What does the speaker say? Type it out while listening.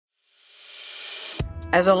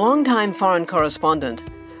As a longtime foreign correspondent,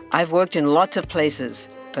 I've worked in lots of places,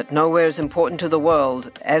 but nowhere as important to the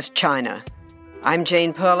world as China. I'm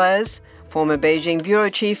Jane Perlez, former Beijing bureau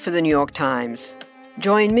chief for the New York Times.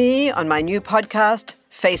 Join me on my new podcast,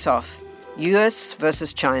 Face Off, US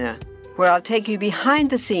versus China, where I'll take you behind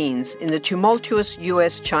the scenes in the tumultuous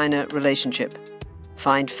US-China relationship.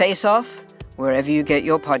 Find Face Off wherever you get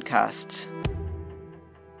your podcasts.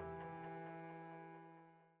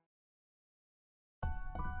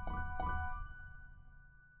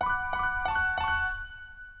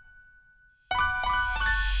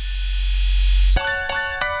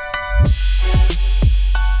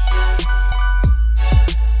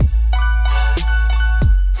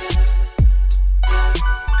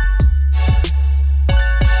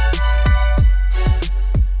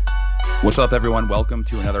 What's up, everyone? Welcome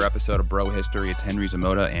to another episode of Bro History. It's Henry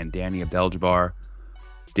Zamota and Danny Abdel-Jabbar.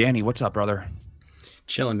 Danny, what's up, brother?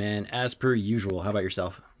 Chilling, man. As per usual. How about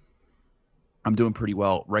yourself? I'm doing pretty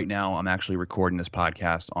well. Right now, I'm actually recording this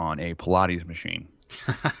podcast on a Pilates machine.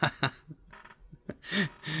 What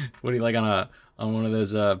do you like on one of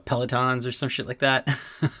those Pelotons or some shit like that?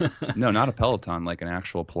 No, not a Peloton, like an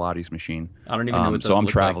actual Pilates machine. I don't even know what those So I'm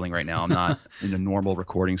look traveling like. right now. I'm not in a normal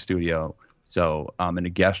recording studio. So I'm in a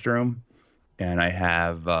guest room. And I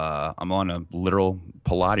have, I'm on a literal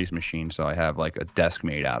Pilates machine, so I have like a desk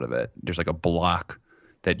made out of it. There's like a block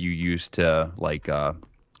that you use to like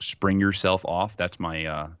spring yourself off. That's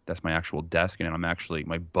my actual desk, and I'm actually,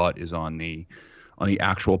 my butt is on the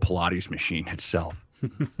actual Pilates machine itself.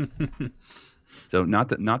 So not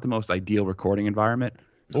the most ideal recording environment.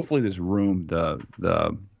 Hopefully, this room,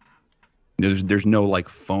 there's no like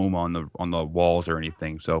foam on the walls or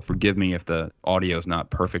anything. So forgive me if the audio is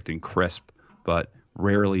not perfect and crisp. But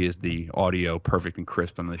rarely is the audio perfect and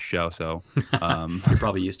crisp on this show. So You're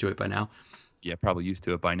probably used to it by now. Yeah, probably used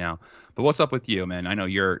to it by now. But what's up with you, man? I know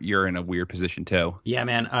you're in a weird position too. Yeah,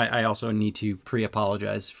 man. I also need to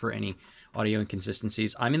pre-apologize for any audio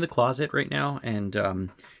inconsistencies. I'm in the closet right now, and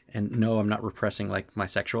no, I'm not repressing like my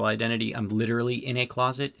sexual identity. I'm literally in a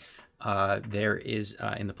closet. There is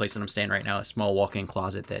in the place that I'm staying right now a small walk-in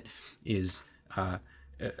closet that is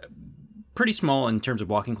pretty small in terms of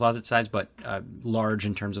walk-in closet size, but large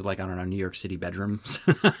in terms of like, I don't know, New York City bedrooms.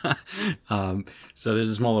 So there's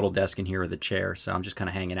a small little desk in here with a chair. So I'm just kind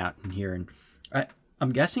of hanging out in here. And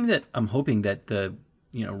I'm hoping that the,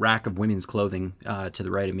 rack of women's clothing to the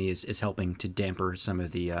right of me is helping to damper some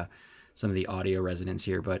of the audio resonance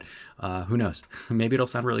here. But who knows? Maybe it'll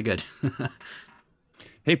sound really good.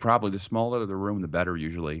 Hey, probably the smaller the room, the better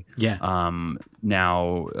usually. Yeah.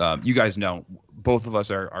 Now, you guys know, both of us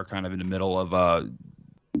are kind of in the middle of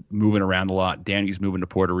moving around a lot. Danny's moving to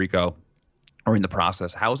Puerto Rico, or in the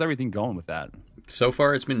process. How's everything going with that? So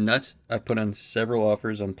far, it's been nuts. I've put on several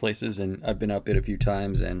offers on places, and I've been outbid a few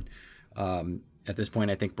times. And at this point,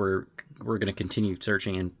 I think we're going to continue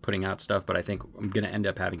searching and putting out stuff. But I think I'm going to end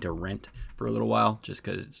up having to rent for a little while, just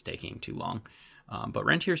because it's taking too long. But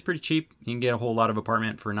rent here is pretty cheap. You can get a whole lot of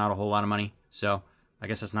apartment for not a whole lot of money. So I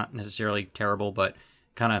guess that's not necessarily terrible, but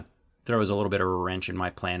kind of throws a little bit of a wrench in my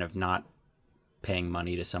plan of not paying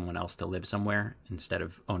money to someone else to live somewhere instead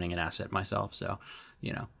of owning an asset myself. So,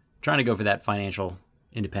 trying to go for that financial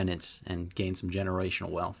independence and gain some generational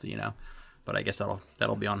wealth, but I guess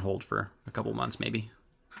that'll be on hold for a couple months maybe.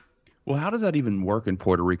 Well, how does that even work in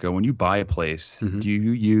Puerto Rico? When you buy a place, do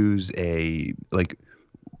you use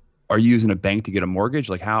are you using a bank to get a mortgage?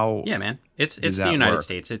 Like how? Yeah, man. It's the United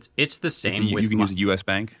States. It's the same. You can use a U.S.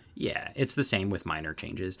 bank? Yeah, it's the same with minor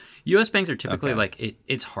changes. U.S. banks are typically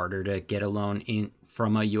it's harder to get a loan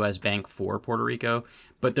from a U.S. bank for Puerto Rico,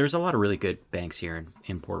 but there's a lot of really good banks here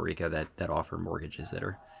in Puerto Rico that offer mortgages that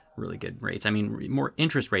are really good rates. I mean, more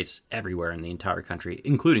interest rates everywhere in the entire country,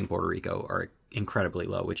 including Puerto Rico, are incredibly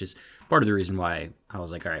low, which is part of the reason why I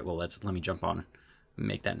was like, all right, well, let me jump on and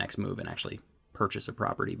make that next move and actually purchase a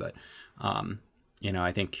property. But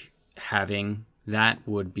I think having that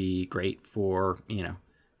would be great for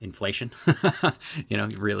inflation.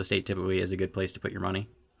 Real estate typically is a good place to put your money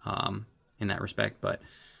in that respect, but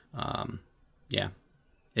yeah,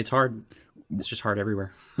 it's hard. It's just hard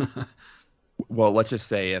everywhere. Well, let's just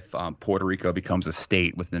say if Puerto Rico becomes a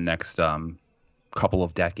state within the next couple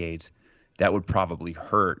of decades, that would probably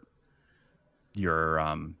hurt your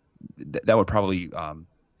that would probably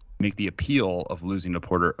make the appeal of moving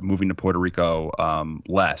to Puerto Rico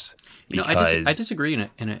less. I disagree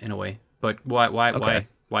in a way. But why Okay.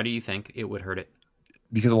 why do you think it would hurt it?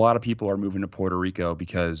 Because a lot of people are moving to Puerto Rico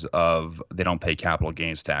because they don't pay capital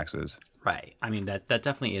gains taxes. Right. I mean, that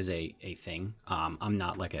definitely is a thing. I'm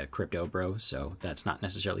not like a crypto bro, so that's not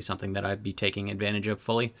necessarily something that I'd be taking advantage of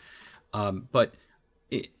fully. But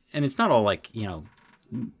and it's not all like,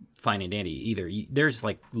 fine and dandy either. There's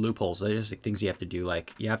like loopholes. There's like things you have to do.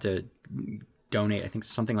 Like you have to donate, I think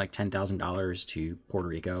something like $10,000 to Puerto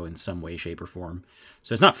Rico in some way, shape, or form.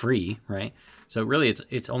 So it's not free, right? So really,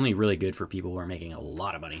 it's only really good for people who are making a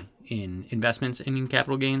lot of money in investments and in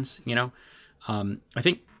capital gains. I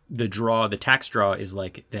think the tax draw is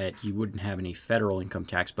like that you wouldn't have any federal income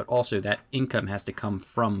tax, but also that income has to come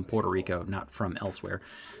from Puerto Rico, not from elsewhere.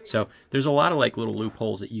 So there's a lot of like little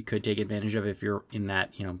loopholes that you could take advantage of if you're in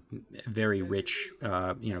that, very rich,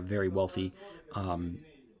 very wealthy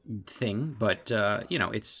thing. But,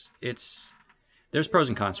 it's there's pros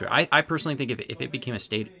and cons to it. I personally think if it became a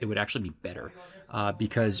state, it would actually be better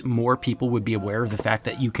because more people would be aware of the fact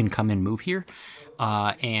that you can come and move here.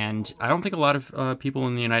 And I don't think a lot of people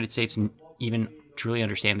in the United States even truly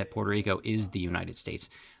understand that Puerto Rico is the United States,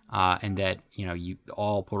 and that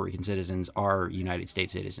all Puerto Rican citizens are United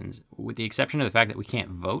States citizens, with the exception of the fact that we can't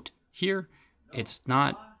vote here. It's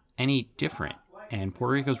not any different, and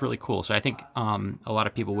Puerto Rico is really cool. So I think a lot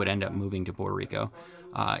of people would end up moving to Puerto Rico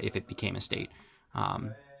if it became a state.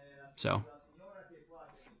 So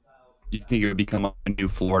you think it would become a new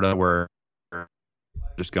Florida where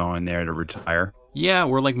just going there to retire? Yeah,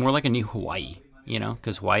 we're like more like a new Hawaii,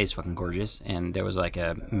 because Hawaii is fucking gorgeous, and there was like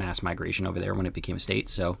a mass migration over there when it became a state.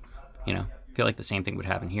 So, I feel like the same thing would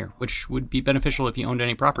happen here, which would be beneficial if you owned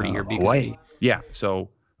any property here. Because Hawaii. Yeah. So,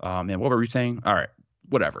 what were we saying? All right,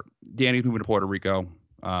 whatever. Danny's moving to Puerto Rico.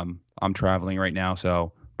 I'm traveling right now,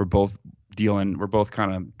 so we're both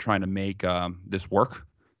kind of trying to make this work.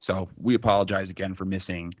 So we apologize again for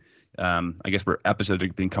missing. I guess episodes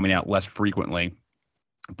have been coming out less frequently,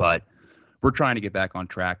 but we're trying to get back on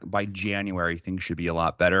track. By January, things should be a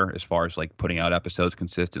lot better as far as like putting out episodes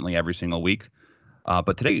consistently every single week.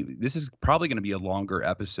 But today, this is probably going to be a longer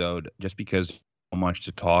episode just because there's so much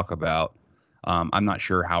to talk about. I'm not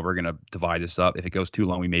sure how we're going to divide this up. If it goes too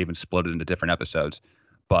long, we may even split it into different episodes.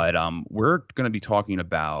 But we're going to be talking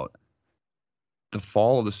about the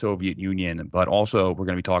fall of the Soviet Union, but also we're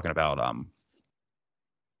going to be talking about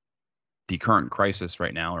the current crisis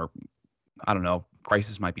right now, or I don't know,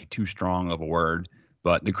 crisis might be too strong of a word,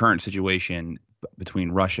 but the current situation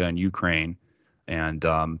between Russia and Ukraine, and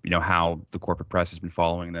how the corporate press has been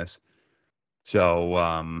following this. So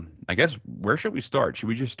I guess where should we start? Should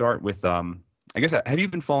we just start with I guess, have you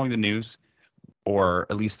been following the news, or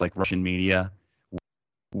at least like Russian media,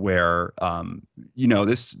 where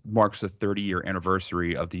this marks the 30-year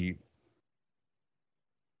anniversary of the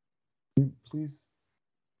please.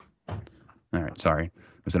 All right, sorry,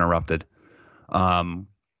 I was interrupted.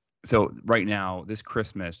 So right now, this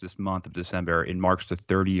month of December, it marks the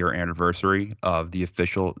 30-year anniversary of the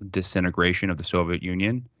official disintegration of the Soviet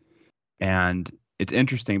Union. And it's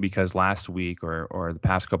interesting because last week or the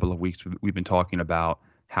past couple of weeks, we've been talking about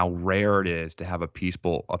how rare it is to have a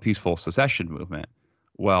peaceful secession movement.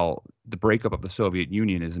 Well, the breakup of the Soviet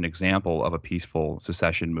Union is an example of a peaceful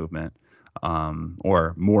secession movement.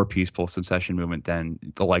 Or more peaceful secession movement than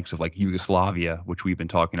the likes of like Yugoslavia, which we've been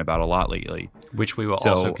talking about a lot lately. Which we will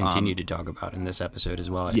also continue to talk about in this episode as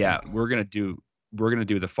well. I think. We're gonna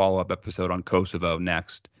do the follow-up episode on Kosovo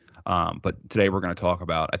next. But today we're going to talk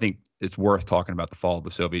about. I think it's worth talking about the fall of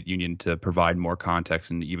the Soviet Union to provide more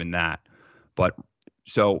context and even that. But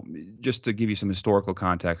so just to give you some historical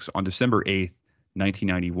context, on December 8th,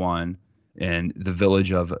 1991, in the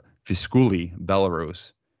village of Vyskuli,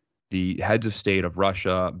 Belarus, the heads of state of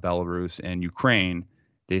Russia, Belarus, and Ukraine,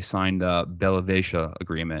 they signed the Belovezh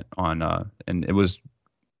Agreement and it was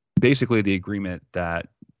basically the agreement that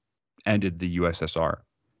ended the USSR,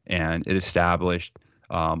 and it established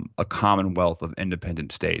a commonwealth of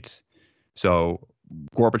independent states. So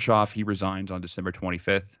Gorbachev, he resigns on December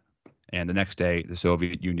 25th, and the next day the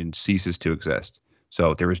Soviet Union ceases to exist.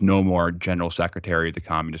 So there is no more general secretary of the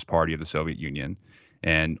Communist Party of the Soviet Union,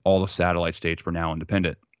 and all the satellite states were now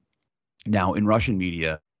independent. Now, in Russian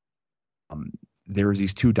media, there's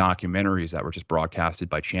these two documentaries that were just broadcasted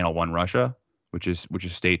by Channel One Russia, which is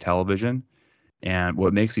state television. And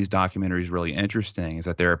what makes these documentaries really interesting is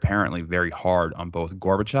that they're apparently very hard on both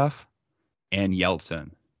Gorbachev and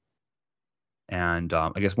Yeltsin. And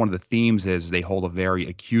I guess one of the themes is they hold a very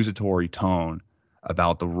accusatory tone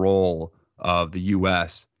about the role of the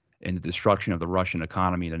U.S. in the destruction of the Russian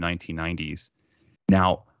economy in the 1990s.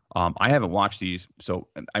 Now, I haven't watched these, so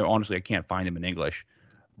I can't find them in English.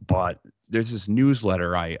 But there's this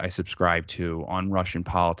newsletter I subscribe to on Russian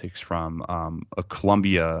politics from a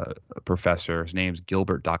Columbia professor. His name's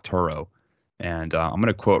Gilbert Doctorow. And I'm going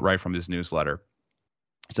to quote right from this newsletter.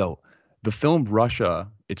 So the film Russia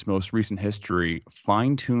its most recent history,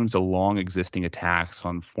 fine-tunes the long-existing attacks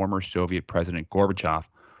on former Soviet President Gorbachev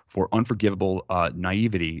for unforgivable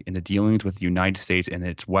naivety in the dealings with the United States and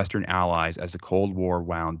its Western allies as the Cold War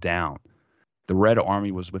wound down. The Red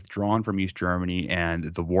Army was withdrawn from East Germany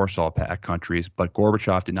and the Warsaw Pact countries, but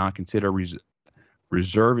Gorbachev did not consider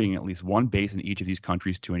reserving at least one base in each of these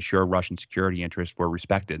countries to ensure Russian security interests were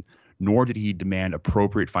respected, nor did he demand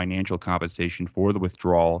appropriate financial compensation for the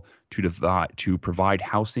withdrawal to provide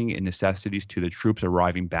housing and necessities to the troops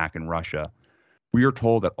arriving back in Russia. We are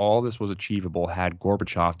told that all this was achievable had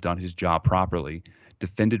Gorbachev done his job properly,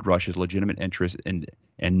 defended Russia's legitimate interests,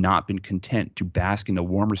 and not been content to bask in the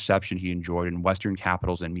warm reception he enjoyed in Western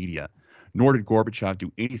capitals and media. Nor did Gorbachev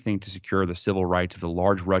do anything to secure the civil rights of the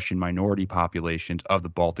large Russian minority populations of the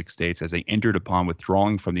Baltic states as they entered upon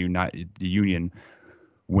withdrawing from the Union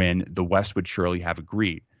when the West would surely have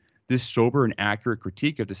agreed. This sober and accurate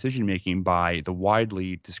critique of decision-making by the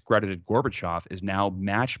widely discredited Gorbachev is now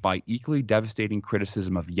matched by equally devastating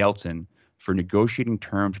criticism of Yeltsin for negotiating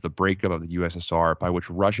terms for the breakup of the USSR by which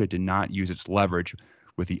Russia did not use its leverage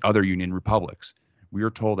with the other Union republics. We are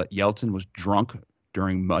told that Yeltsin was drunk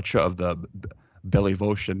during much of the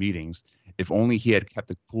Belivosha meetings. If only he had kept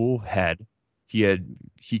a cool head,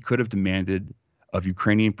 he could have demanded of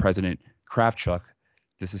Ukrainian President Kravchuk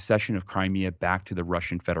the secession of Crimea back to the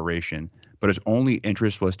Russian Federation, but his only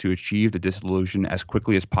interest was to achieve the dissolution as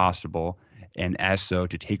quickly as possible, and as so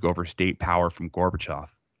to take over state power from Gorbachev.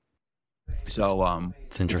 So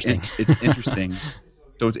it's interesting. It's interesting.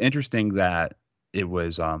 So it's interesting that it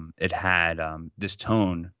was it had this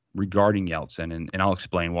tone regarding Yeltsin, and I'll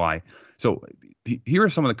explain why. So here are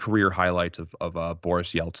some of the career highlights of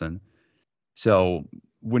Boris Yeltsin. So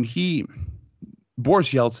Boris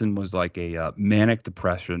Yeltsin was like a manic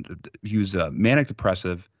depression. He was manic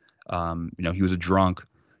depressive. He was a drunk.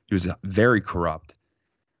 He was very corrupt.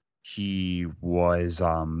 He was,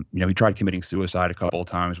 he tried committing suicide a couple of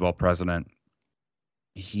times while president.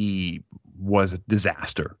 He was a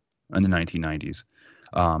disaster in the 1990s.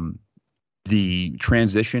 The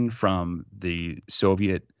transition from the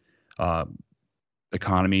Soviet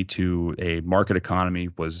economy to a market economy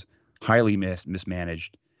was highly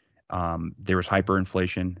mismanaged. There was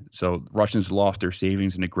hyperinflation. So Russians lost their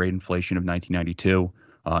savings in the great inflation of 1992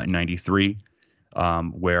 and 93,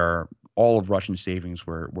 where all of Russian savings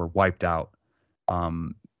were wiped out.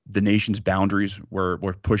 The nation's boundaries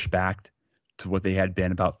were pushed back to what they had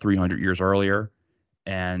been about 300 years earlier.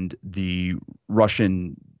 And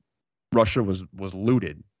Russia was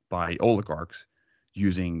looted by oligarchs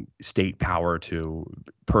using state power to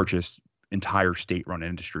purchase entire state-run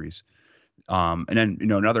industries. And then,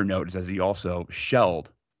 another note is as he also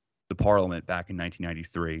shelled the parliament back in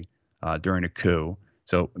 1993 during a coup.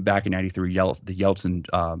 So back in 93, there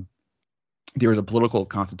was a political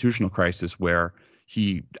constitutional crisis where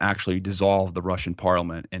he actually dissolved the Russian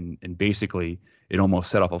parliament, and basically it almost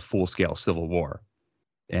set up a full-scale civil war.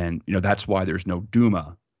 And, that's why there's no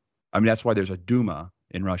Duma. I mean, that's why there's a Duma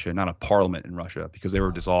in Russia, not a parliament in Russia, because they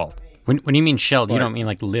were dissolved. When you mean shelled, you don't mean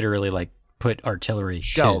like literally like put artillery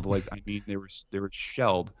shelled. They were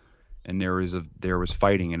shelled, and there was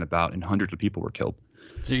fighting, and hundreds of people were killed.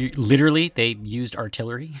 So literally, they used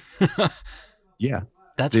artillery. Yeah,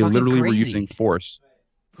 that's they fucking literally crazy. were using force.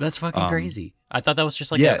 That's fucking crazy. I thought that was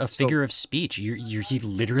just like a figure of speech. He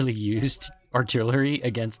literally used artillery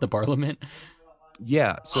against the parliament.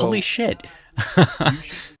 Yeah. So, holy shit.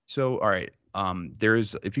 So all right.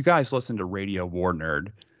 If you guys listen to Radio War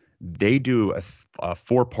Nerd, they do a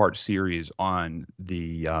 4-part series on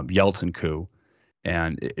the Yeltsin coup,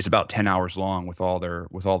 and it's about 10 hours long with all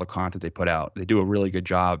the content they put out. They do a really good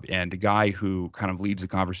job, and the guy who kind of leads the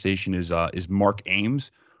conversation is Mark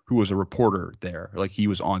Ames, who was a reporter there. Like, he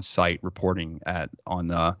was on site reporting on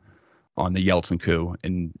the Yeltsin coup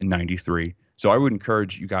in 93. So I would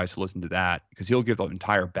encourage you guys to listen to that, because he'll give the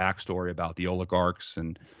entire backstory about the oligarchs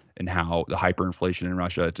and how the hyperinflation in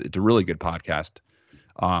Russia. It's a really good podcast.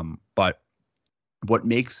 But what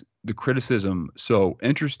makes the criticism so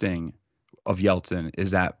interesting of Yeltsin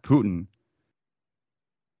is that Putin,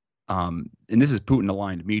 and this is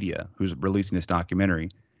Putin-aligned media who's releasing this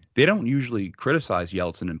documentary, they don't usually criticize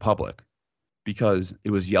Yeltsin in public, because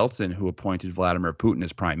it was Yeltsin who appointed Vladimir Putin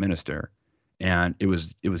as prime minister. And it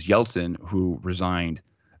was Yeltsin who resigned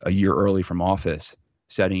a year early from office,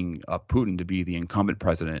 setting up Putin to be the incumbent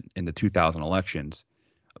president in the 2000 elections.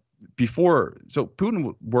 So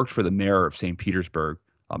Putin worked for the mayor of St. Petersburg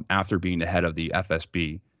after being the head of the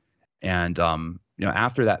FSB. And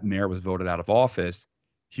after that mayor was voted out of office,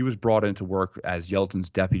 he was brought in to work as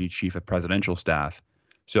Yeltsin's deputy chief of presidential staff.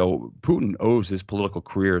 So Putin owes his political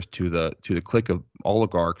careers to the clique of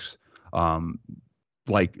oligarchs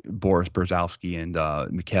like Boris Berezovsky and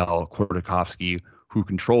Mikhail Khodorkovsky, who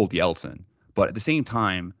controlled Yeltsin. But at the same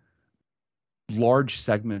time, large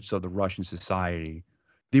segments of the Russian society,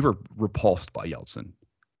 they were repulsed by Yeltsin.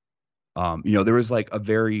 There was like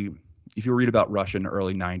if you read about Russia in the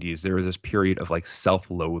early 90s, there was this period of like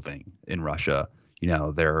self-loathing in Russia.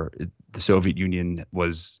 The Soviet Union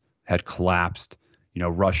had collapsed.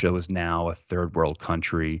 Russia was now a third world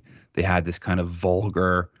country. They had this kind of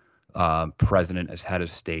vulgar president as head of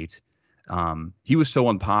state. He was so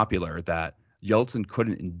unpopular that Yeltsin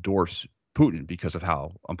couldn't endorse Putin because of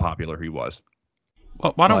how unpopular he was.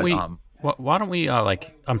 Well, why don't we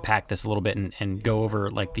like unpack this a little bit and go over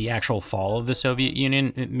like the actual fall of the Soviet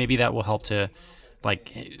Union? Maybe that will help to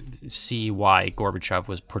like see why Gorbachev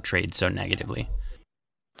was portrayed so negatively.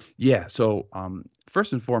 Yeah. So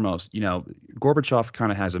first and foremost, Gorbachev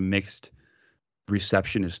kind of has a mixed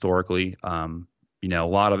reception historically. A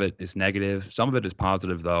lot of it is negative. Some of it is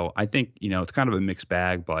positive, though. I think, it's kind of a mixed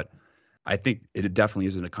bag, but I think it definitely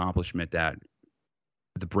is an accomplishment that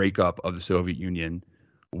the breakup of the Soviet Union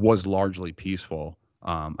was largely peaceful.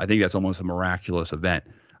 I think that's almost a miraculous event.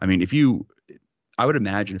 I mean, I would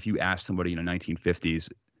imagine if you asked somebody in the 1950s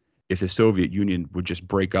if the Soviet Union would just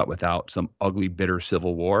break up without some ugly, bitter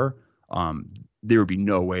civil war, there would be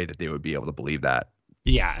no way that they would be able to believe that.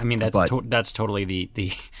 Yeah, I mean that's totally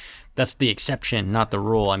the that's the exception, not the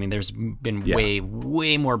rule. I mean, there's been way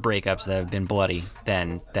more breakups that have been bloody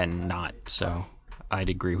than not. So I'd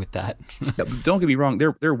agree with that. Yeah, don't get me wrong.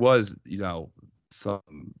 There was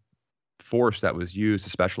some force that was used,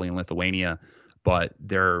 especially in Lithuania, but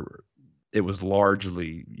it was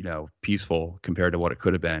largely peaceful compared to what it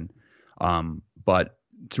could have been. But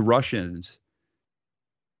to Russians,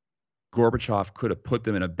 Gorbachev could have put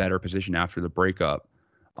them in a better position after the breakup.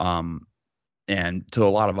 And to a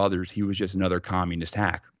lot of others, he was just another communist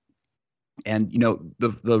hack. And,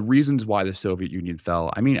 the reasons why the Soviet Union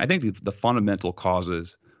fell, I mean, I think the fundamental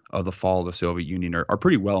causes of the fall of the Soviet Union are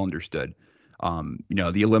pretty well understood.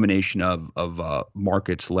 The elimination of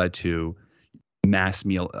markets led to mass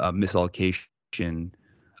misallocation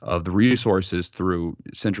of the resources through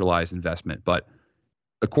centralized investment. But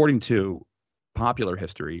according to popular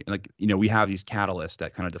history, we have these catalysts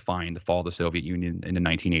that kind of define the fall of the Soviet Union in the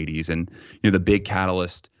 1980s, and the big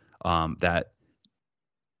catalyst that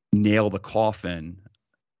nail the coffin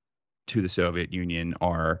to the Soviet Union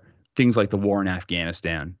are things like the war in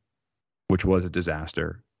Afghanistan, which was a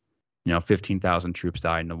disaster. 15,000 troops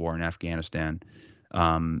died in the war in Afghanistan.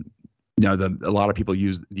 A lot of people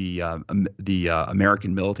use the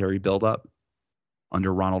American military buildup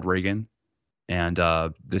under Ronald Reagan and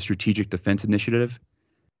the Strategic Defense Initiative,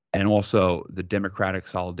 and also the Democratic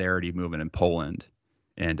Solidarity Movement in Poland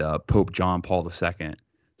and Pope John Paul II.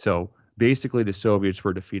 So basically, the Soviets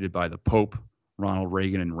were defeated by the Pope, Ronald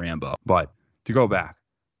Reagan, and Rambo. But to go back,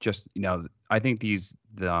 just I think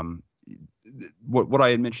what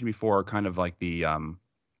I had mentioned before are kind of like the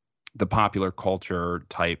popular culture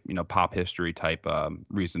type, pop history type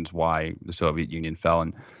reasons why the Soviet Union fell.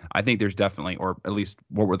 And I think there's definitely, or at least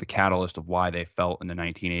what were the catalyst of why they fell in the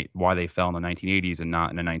 1980s and not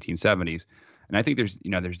in the 1970s. And I think there's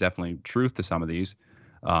definitely truth to some of these.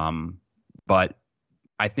 But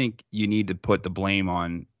I think you need to put the blame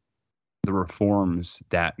on the reforms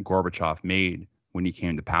that Gorbachev made when he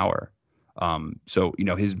came to power. So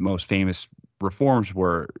his most famous reforms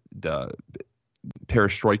were the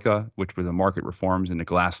perestroika, which were the market reforms, and the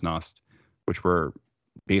glasnost, which were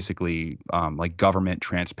basically like government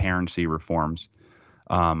transparency reforms.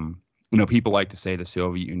 People like to say the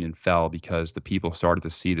Soviet Union fell because the people started to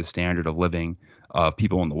see the standard of living of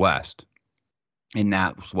people in the West. And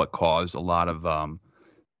that was what caused a lot of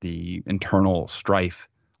the internal strife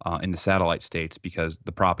in the satellite states, because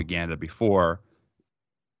the propaganda before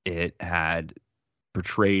it had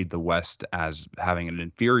portrayed the West as having an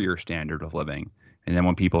inferior standard of living. And then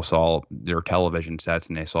when people saw their television sets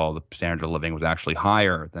and they saw the standard of living was actually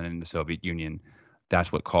higher than in the Soviet Union,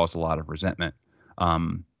 that's what caused a lot of resentment.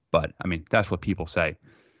 But I mean, that's what people say.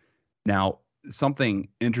 Now, something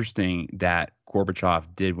interesting that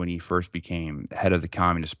Gorbachev did when he first became head of the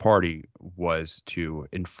Communist Party was to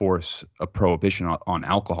enforce a prohibition on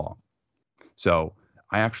alcohol. So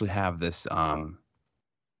I actually have this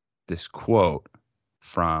this quote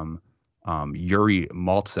from Yuri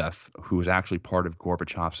Maltsev, who was actually part of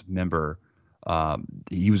Gorbachev's member.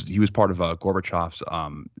 He was part of Gorbachev's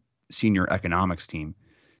senior economics team.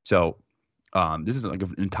 So this is like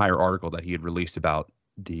an entire article that he had released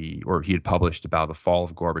he had published about the fall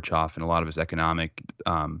of Gorbachev and a lot of his economic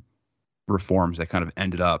reforms that kind of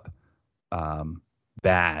ended up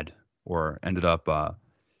bad or ended up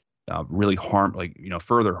really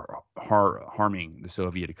further harming the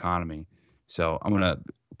Soviet economy. So I'm going to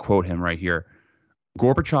quote him right here.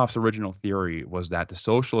 Gorbachev's original theory was that the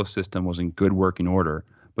socialist system was in good working order,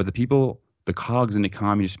 but the people, the cogs in the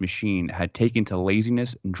communist machine, had taken to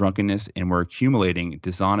laziness and drunkenness and were accumulating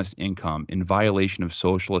dishonest income in violation of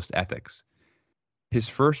socialist ethics. His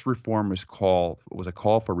first reform was a call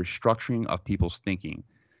for restructuring of people's thinking.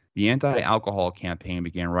 The anti-alcohol campaign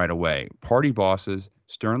began right away. Party bosses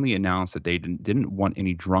sternly announced that they didn't want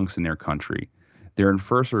any drunks in their country. Their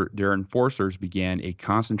enforcers began a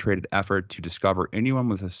concentrated effort to discover anyone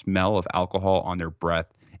with a smell of alcohol on their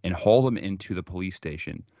breath and haul them into the police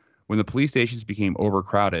station. When the police stations became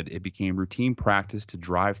overcrowded, it became routine practice to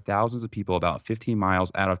drive thousands of people about 15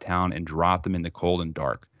 miles out of town and drop them in the cold and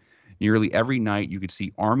dark. Nearly every night, you could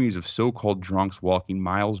see armies of so-called drunks walking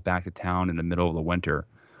miles back to town in the middle of the winter.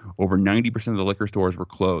 Over 90% of the liquor stores were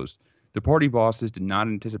closed. The party bosses did not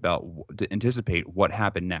anticipate what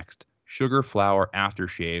happened next. Sugar, flour,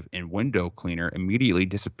 aftershave, and window cleaner immediately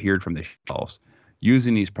disappeared from the shelves.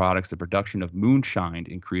 Using these products, the production of moonshine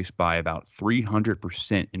increased by about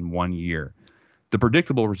 300% in 1 year. The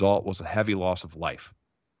predictable result was a heavy loss of life.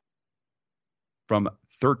 From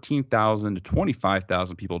 13,000 to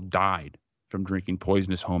 25,000 people died from drinking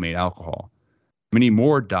poisonous homemade alcohol. Many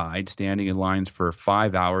more died standing in lines for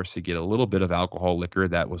 5 hours to get a little bit of alcohol liquor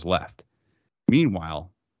that was left.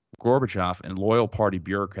 Meanwhile, Gorbachev and loyal party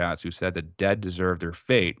bureaucrats who said the dead deserved their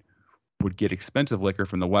fate would get expensive liquor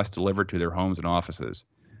from the West delivered to their homes and offices.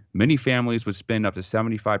 Many families would spend up to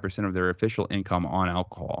 75% of their official income on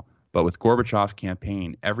alcohol, but with Gorbachev's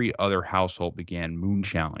campaign, every other household began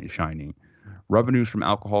moonshining. Revenues from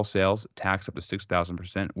alcohol sales, taxed up to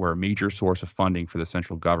 6,000%, were a major source of funding for the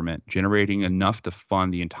central government, generating enough to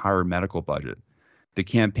fund the entire medical budget. The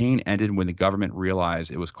campaign ended when the government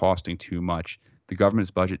realized it was costing too much. The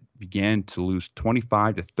government's budget began to lose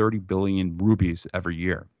 25 to 30 billion rupees every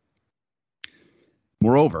year.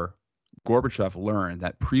 Moreover, Gorbachev learned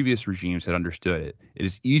that previous regimes had understood it. It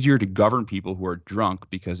is easier to govern people who are drunk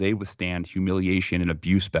because they withstand humiliation and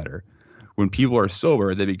abuse better. When people are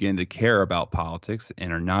sober, they begin to care about politics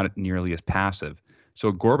and are not nearly as passive.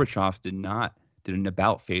 So Gorbachev did an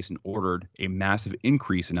about-face and ordered a massive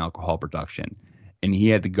increase in alcohol production. And he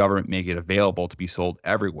had the government make it available to be sold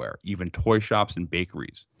everywhere, even toy shops and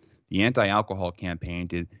bakeries. The anti-alcohol campaign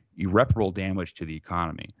did irreparable damage to the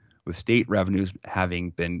economy, with state revenues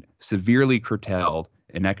having been severely curtailed.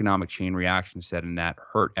 An economic chain reaction set in that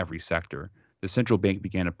hurt every sector. The central bank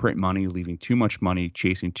began to print money, leaving too much money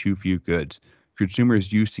chasing too few goods.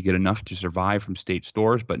 Consumers used to get enough to survive from state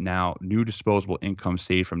stores, but now new disposable income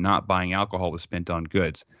saved from not buying alcohol was spent on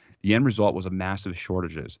goods. The end result was a massive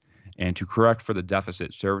shortages. And to correct for the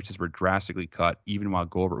deficit, services were drastically cut, even while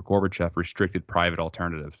Gorbachev restricted private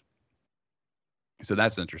alternatives. So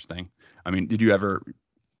that's interesting. I mean, did you ever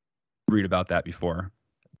read about that before?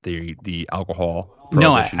 The alcohol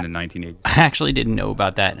prohibition in 1980s. I actually didn't know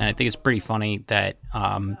about that, and I think it's pretty funny that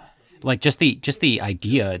just the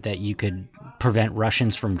idea that you could prevent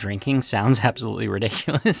Russians from drinking sounds absolutely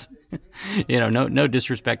ridiculous. No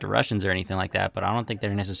disrespect to Russians or anything like that, but I don't think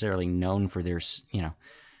they're necessarily known for their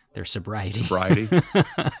sobriety.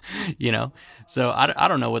 So I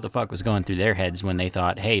don't know what the fuck was going through their heads when they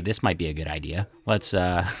thought, hey, this might be a good idea. Let's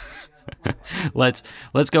let's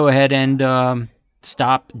go ahead and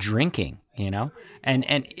stop drinking,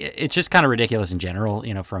 and it's just kind of ridiculous in general,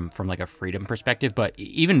 from like a freedom perspective. But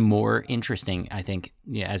even more interesting, I think,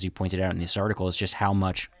 as you pointed out in this article, is just how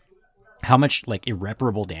much like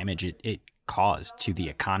irreparable damage it caused to the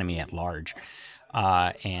economy at large,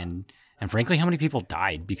 and frankly, how many people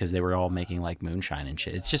died because they were all making like moonshine and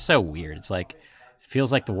shit. It's just so weird. It's like, it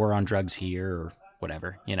feels like the war on drugs here or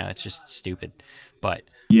whatever. It's just stupid. But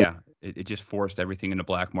yeah, it just forced everything into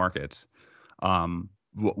black markets.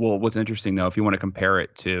 Well, what's interesting though, if you want to compare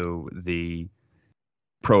it to the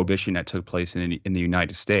prohibition that took place in the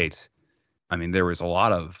United States, I mean, there was a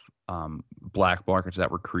lot of black markets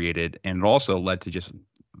that were created, and it also led to just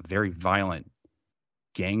very violent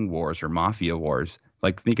gang wars or mafia wars.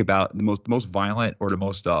 Like, think about the most violent or the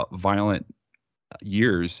most violent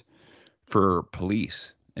years for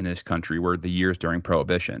police in this country were the years during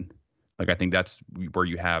Prohibition. Like, I think that's where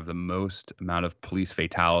you have the most amount of police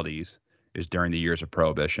fatalities is during the years of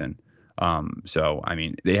Prohibition. So, I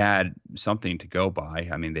mean, they had something to go by.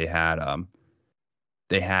 I mean, they had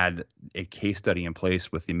a case study in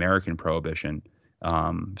place with the American Prohibition.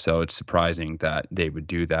 So it's surprising that they would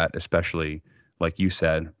do that, especially, like you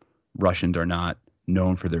said, Russians are not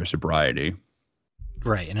known for their sobriety.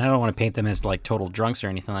 Right, and I don't want to paint them as like total drunks or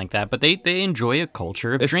anything like that, but they enjoy a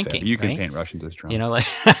culture of It's drinking. fair. You can right? paint Russians as drunks. You know, like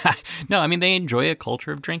no, I mean they enjoy a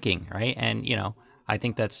culture of drinking, right? And I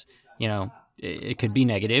think that's it could be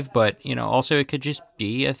negative, but also it could just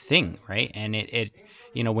be a thing, right? And it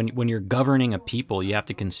when you're governing a people, you have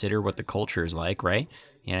to consider what the culture is like, right?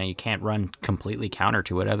 You can't run completely counter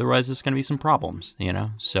to it, otherwise there's going to be some problems.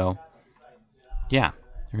 So yeah,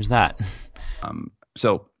 there's that.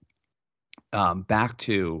 So back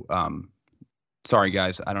to sorry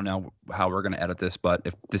guys, I don't know how we're going to edit this, but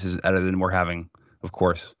if this is edited, and we're having, of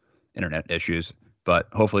course, internet issues, but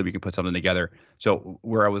hopefully we can put something together. So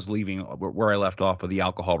where I was leaving, where I left off with the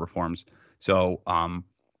alcohol reforms. So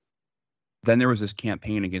then there was this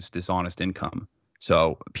campaign against dishonest income.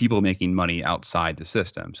 So people making money outside the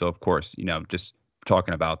system. So of course, just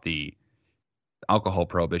talking about the alcohol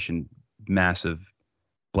prohibition, massive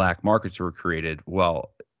black markets were created.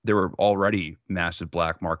 Well, there were already massive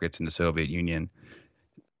black markets in the Soviet Union.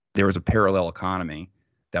 There was a parallel economy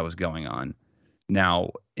that was going on.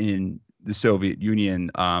 Now, in the Soviet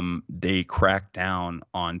Union, they cracked down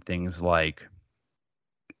on things like,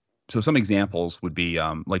 so some examples would be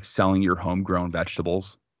like selling your homegrown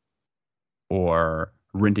vegetables, or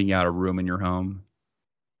renting out a room in your home,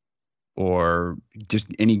 or just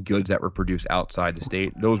any goods that were produced outside the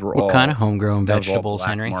state. Those were What kind of homegrown that was all vegetables, black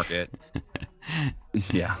Henry? market.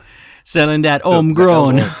 Yeah. Selling that So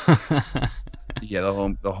homegrown. Yeah,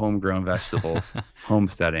 the homegrown vegetables,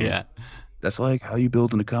 homesteading. Yeah. That's like how you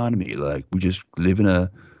build an economy. Like, we just live in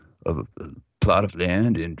a plot of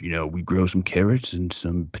land, and we grow some carrots and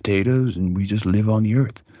some potatoes, and we just live on the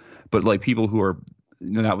earth. But like people who are,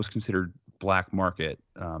 that was considered black market.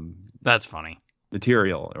 That's funny.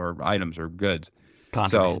 Material or items or goods.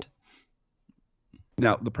 Contraband. So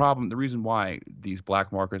now the reason why these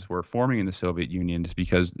black markets were forming in the Soviet Union is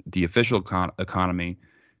because the official economy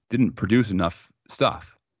didn't produce enough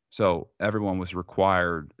stuff. So everyone was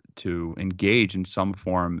required to engage in some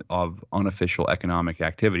form of unofficial economic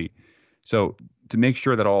activity. So to make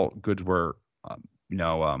sure that all goods were,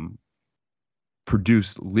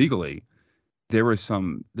 produced legally, there was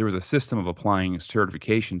a system of applying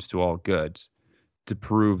certifications to all goods to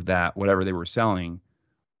prove that whatever they were selling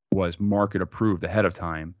was market approved ahead of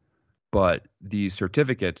time. But these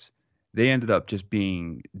certificates, they ended up just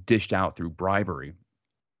being dished out through bribery.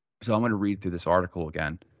 So I'm going to read through this article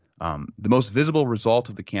again. The most visible result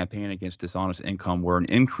of the campaign against dishonest income were an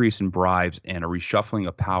increase in bribes and a reshuffling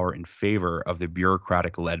of power in favor of the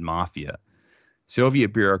bureaucratic-led mafia. Soviet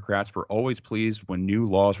bureaucrats were always pleased when new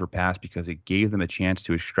laws were passed because it gave them a chance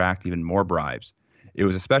to extract even more bribes. It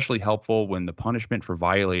was especially helpful when the punishment for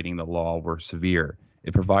violating the law were severe.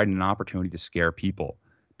 It provided an opportunity to scare people.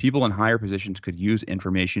 People in higher positions could use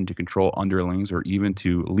information to control underlings or even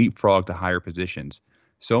to leapfrog to higher positions.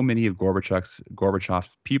 So many of Gorbachev's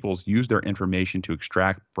peoples used their information to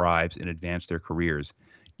extract bribes and advance their careers.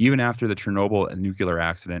 Even after the Chernobyl nuclear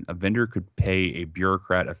accident, a vendor could pay a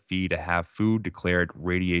bureaucrat a fee to have food declared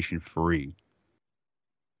radiation-free,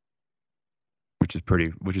 which is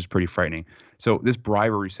pretty frightening. So this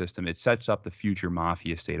bribery system, it sets up the future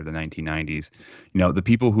mafia state of the 1990s. The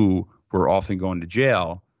people who were often going to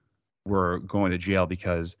jail were going to jail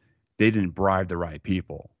because they didn't bribe the right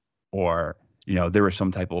people, or there was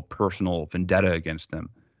some type of personal vendetta against them.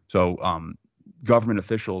 So government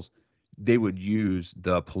officials, they would use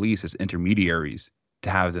the police as intermediaries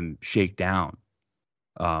to have them shake down,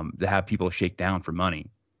 to have people shake down for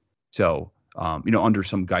money. So, under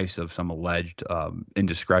some guise of some alleged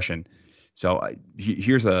indiscretion. So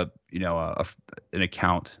here's an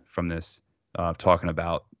account from this talking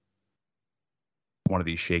about one of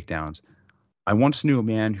these shakedowns. I once knew a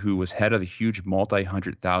man who was head of a huge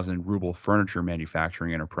multi-100,000 ruble furniture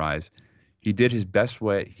manufacturing enterprise. He did his best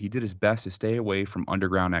to stay away from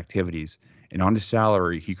underground activities, and on his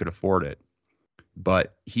salary he could afford it.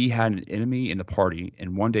 But he had an enemy in the party,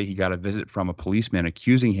 and one day he got a visit from a policeman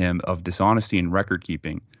accusing him of dishonesty in record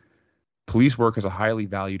keeping. Police work is a highly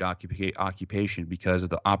valued occupation because of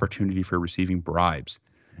the opportunity for receiving bribes.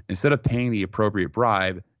 Instead of paying the appropriate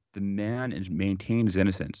bribe, the man maintained his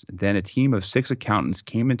innocence. Then a team of 6 accountants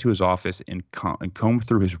came into his office and combed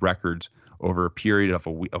through his records over a period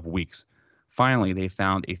of weeks. Finally, they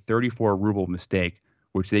found a 34 ruble mistake,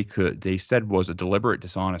 which they said was a deliberate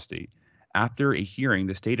dishonesty. After a hearing,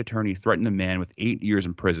 the state attorney threatened the man with 8 years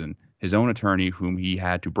in prison. His own attorney, whom he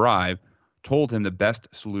had to bribe, told him the best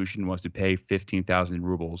solution was to pay 15,000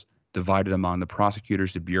 rubles, divided among the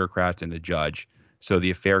prosecutors, the bureaucrats, and the judge, so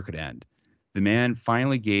the affair could end. The man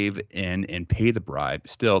finally gave in and paid the bribe.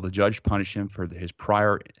 Still, the judge punished him for his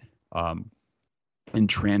prior in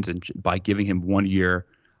transit by giving him 1 year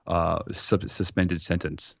suspended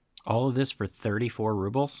sentence. All of this for 34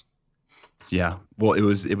 rubles? Yeah. Well, it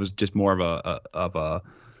was just more of a.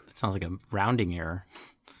 That sounds like a rounding error.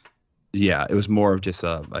 Yeah, it was more of just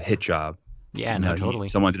a hit job. Yeah, no, totally.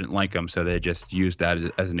 Someone didn't like him, so they just used that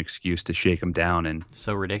as an excuse to shake him down and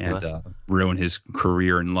so ridiculous and ruin his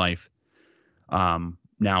career in life.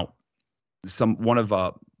 Now,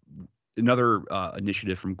 another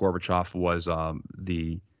initiative from Gorbachev was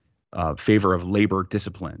the favor of labor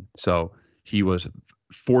discipline. So he was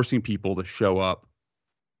forcing people to show up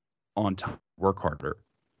on time, work harder,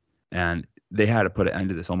 and they had to put an end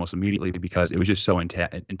to this almost immediately because it was just so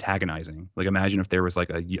antagonizing. Like, imagine if there was like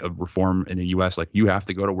a reform in the U.S. like you have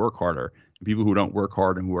to go to work harder. And people who don't work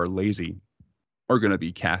hard and who are lazy are going to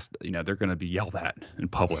be cast. They're going to be yelled at in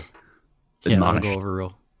public. Yeah, that'll go over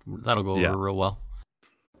real well.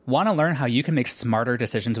 Want to learn how you can make smarter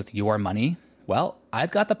decisions with your money? Well,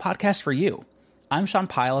 I've got the podcast for you. I'm Sean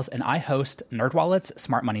Piles, and I host NerdWallet's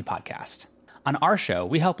Smart Money Podcast. On our show,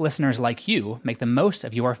 we help listeners like you make the most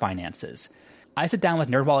of your finances. I sit down with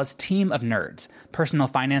NerdWallet's team of nerds, personal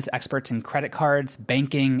finance experts in credit cards,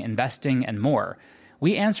 banking, investing, and more.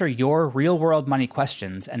 We answer your real-world money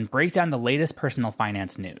questions and break down the latest personal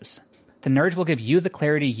finance news. The nerds will give you the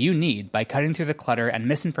clarity you need by cutting through the clutter and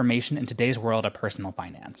misinformation in today's world of personal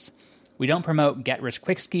finance. We don't promote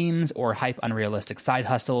get-rich-quick schemes or hype unrealistic side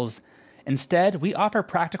hustles. Instead, we offer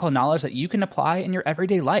practical knowledge that you can apply in your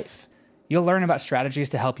everyday life. You'll learn about strategies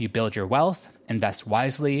to help you build your wealth, invest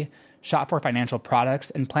wisely, shop for financial products,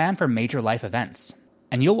 and plan for major life events.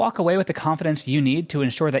 And you'll walk away with the confidence you need to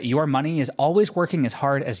ensure that your money is always working as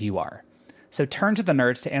hard as you are. So turn to the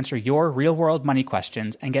nerds to answer your real-world money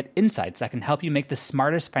questions and get insights that can help you make the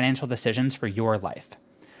smartest financial decisions for your life.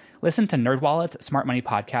 Listen to NerdWallet's Smart Money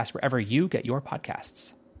Podcast wherever you get your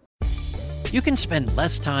podcasts. You can spend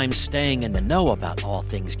less time staying in the know about all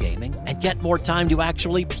things gaming and get more time to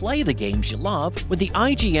actually play the games you love with the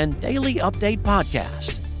IGN Daily Update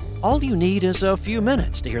podcast. All you need is a few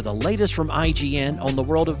minutes to hear the latest from IGN on the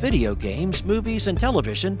world of video games, movies, and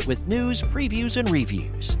television with news, previews, and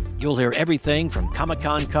reviews. You'll hear everything from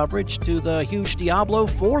Comic-Con coverage to the huge Diablo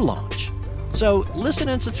 4 launch. So listen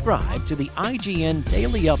and subscribe to the IGN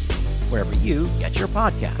Daily Update wherever you get your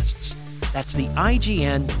podcasts. That's the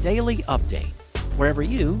IGN Daily Update, wherever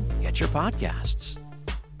you get your podcasts.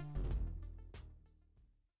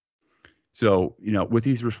 So, with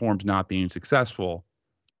these reforms not being successful,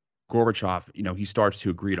 Gorbachev, he starts to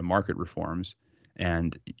agree to market reforms.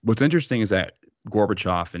 And what's interesting is that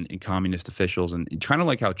Gorbachev and communist officials, and kind of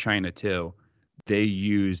like how China too, they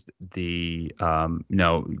used in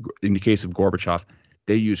the case of Gorbachev,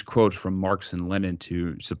 they used quotes from Marx and Lenin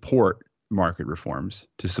to support market reforms,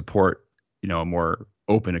 to support a more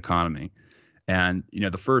open economy. And,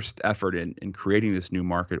 the first effort in creating this new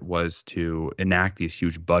market was to enact these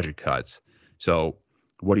huge budget cuts. So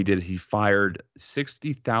what he did is he fired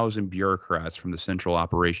 60,000 bureaucrats from the central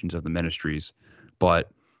operations of the ministries. But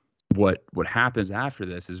what happens after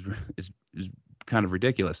this is kind of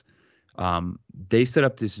ridiculous. They set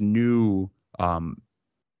up this new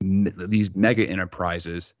these mega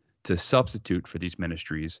enterprises to substitute for these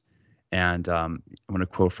ministries. And I'm going to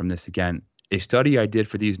quote from this again. A study I did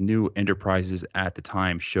for these new enterprises at the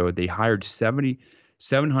time showed they hired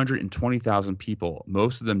 720,000 people.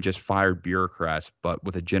 Most of them just fired bureaucrats, but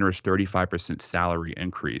with a generous 35% salary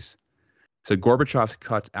increase. So Gorbachev's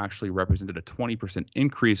cuts actually represented a 20%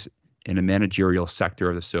 increase in the managerial sector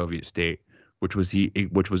of the Soviet state, which was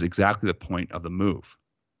exactly the point of the move.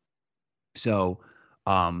 So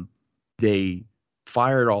they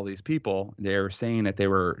fired all these people. They were saying that they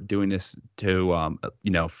were doing this to,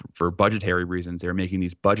 for budgetary reasons. They were making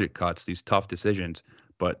these budget cuts, these tough decisions,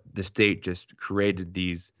 but the state just created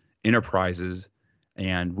these enterprises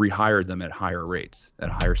and rehired them at higher rates, at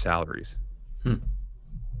higher salaries.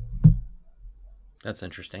 That's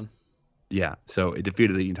interesting. Yeah, so it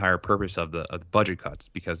defeated the entire purpose of the budget cuts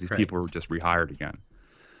because these people were just rehired again.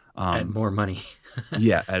 And more money.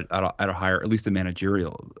 Yeah, at a higher, at least the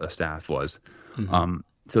managerial staff was. Mm-hmm.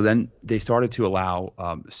 So then they started to allow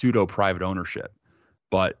pseudo private ownership,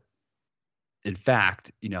 but in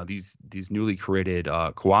fact, these newly created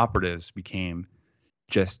cooperatives became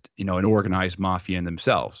just an organized mafia in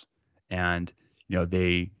themselves, and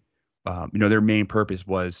they their main purpose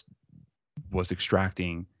was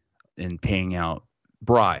extracting and paying out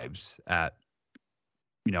bribes at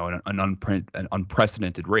an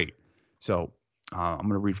unprecedented rate. So I'm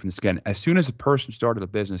going to read from this again. As soon as a person started a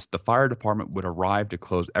business, the fire department would arrive to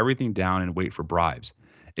close everything down and wait for bribes.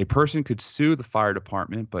 A person could sue the fire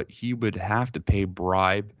department, but he would have to pay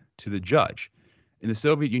bribe to the judge. In the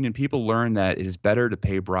Soviet Union, people learned that it is better to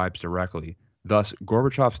pay bribes directly. Thus,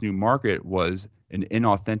 Gorbachev's new market was an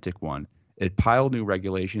inauthentic one. It piled new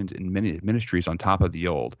regulations and ministries on top of the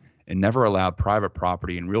old, and never allowed private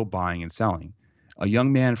property and real buying and selling. A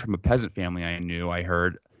young man from a peasant family I knew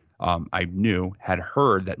had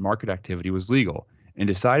heard that market activity was legal and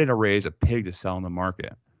decided to raise a pig to sell in the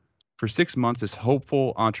market. For 6 months, this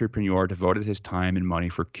hopeful entrepreneur devoted his time and money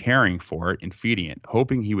for caring for it and feeding it,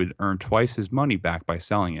 hoping he would earn twice his money back by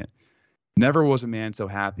selling it. Never was a man so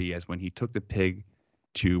happy as when he took the pig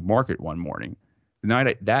to market one morning.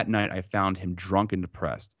 That night, I found him drunk and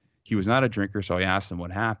depressed. He was not a drinker, so I asked him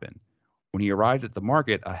what happened. When he arrived at the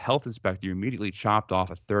market, a health inspector immediately chopped off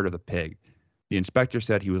a third of the pig. The inspector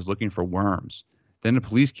said he was looking for worms. Then the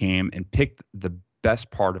police came and picked the best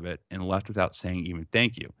part of it and left without saying even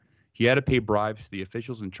thank you. He had to pay bribes to the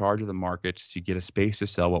officials in charge of the markets to get a space to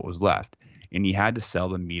sell what was left, and he had to sell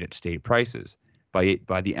the meat at state prices. By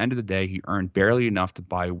the end of the day, he earned barely enough to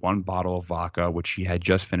buy one bottle of vodka, which he had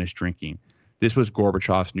just finished drinking. This was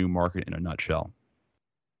Gorbachev's new market in a nutshell.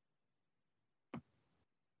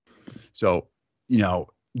 So,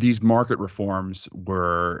 these market reforms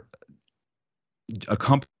were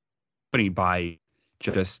accompanied by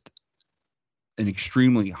just an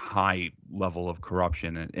extremely high level of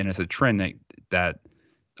corruption, and it's a trend that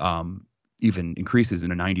even increases in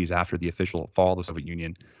the 90s after the official fall of the Soviet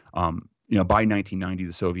Union. By 1990,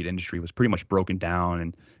 the Soviet industry was pretty much broken down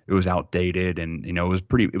and it was outdated, and it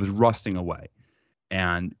was rusting away,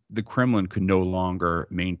 and the Kremlin could no longer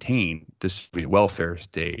maintain the Soviet welfare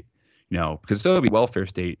state. Because the Soviet welfare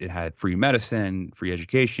state, it had free medicine, free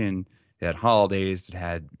education, it had holidays, it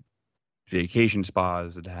had vacation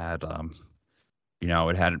spas, it had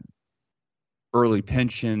it had early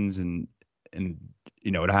pensions, and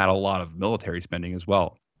it had a lot of military spending as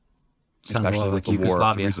well. Sounds especially a lot like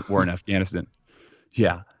Yugoslavia. The war in Afghanistan.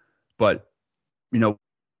 Yeah, but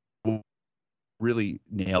what really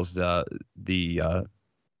nails the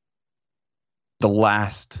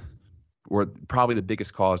last, or probably the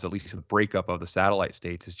biggest cause, at least to the breakup of the satellite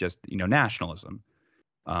states, is just nationalism.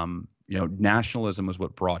 Nationalism is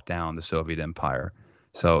what brought down the Soviet Empire.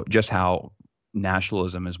 So just how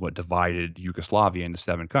nationalism is what divided Yugoslavia into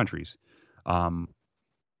 7 countries.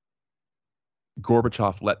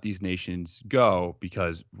 Gorbachev let these nations go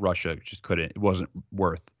because Russia just couldn't. It wasn't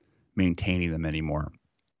worth maintaining them anymore.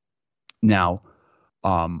 Now,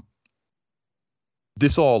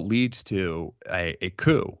 this all leads to a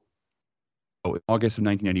coup. So in August of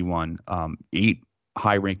 1991, 8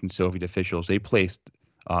 high-ranking Soviet officials, they placed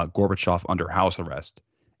Gorbachev under house arrest,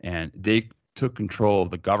 and they took control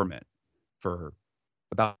of the government for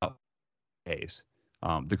about days.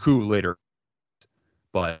 The coup later,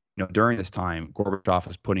 but during this time, Gorbachev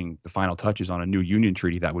was putting the final touches on a new union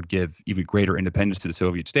treaty that would give even greater independence to the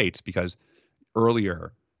Soviet states, because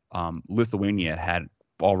earlier Lithuania had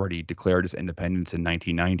already declared its independence in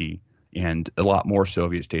 1990, and a lot more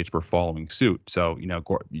Soviet states were following suit. So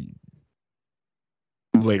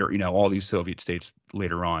later, all these Soviet states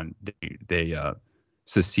later on, they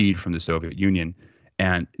secede from the Soviet Union.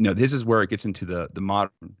 And this is where it gets into the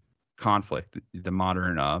modern conflict, the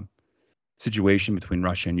modern situation between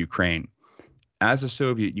Russia and Ukraine. As the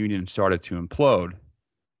Soviet Union started to implode,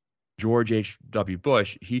 George H.W.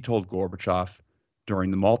 Bush, he told Gorbachev during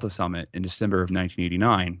the Malta summit in December of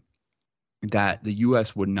 1989 that the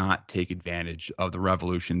U.S. would not take advantage of the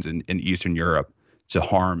revolutions in Eastern Europe to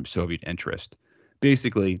harm Soviet interest.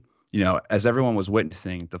 Basically, as everyone was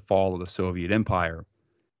witnessing the fall of the Soviet Empire,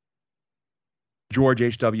 George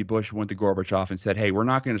H.W. Bush went to Gorbachev and said, hey, we're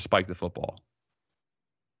not going to spike the football.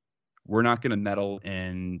 We're not going to meddle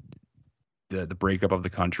in the breakup of the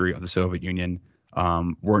country, of the Soviet Union.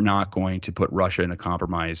 We're not going to put Russia in a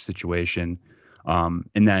compromised situation.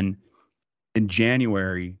 And then in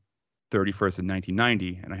January 31st of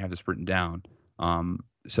 1990, and I have this written down,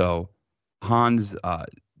 so Hans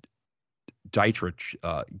Dietrich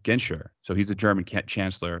Genscher, so he's a German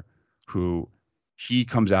chancellor, who he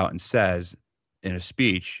comes out and says in a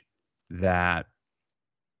speech that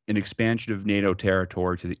an expansion of NATO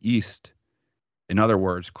territory to the east, in other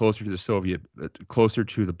words, closer to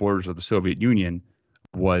the borders of the Soviet Union,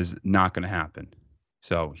 was not going to happen.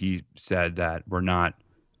 So he said that we're not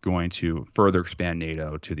going to further expand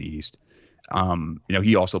NATO to the east.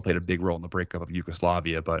 He also played a big role in the breakup of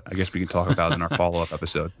Yugoslavia, but I guess we can talk about it in our follow-up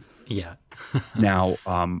episode. Yeah. Now,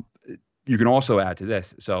 you can also add to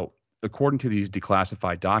this. So according to these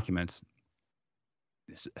declassified documents,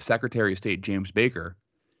 Secretary of State James Baker,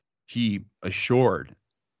 he assured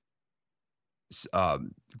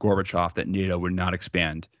Gorbachev that NATO would not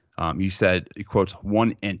expand. He said, he quotes,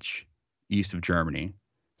 1 inch. east of Germany.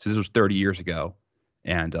 So this was 30 years ago.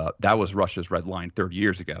 And that was Russia's red line 30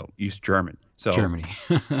 years ago, East Germany. So Germany.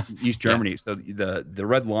 East Germany. Yeah. So the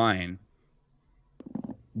red line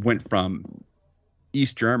went from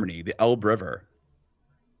East Germany, the Elbe River,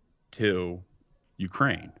 to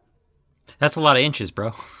Ukraine. That's a lot of inches,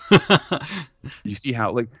 bro. You see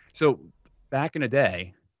how, like, so back in the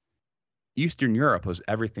day, Eastern Europe was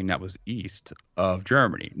everything that was east of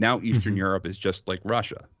Germany. Now Eastern Europe is just like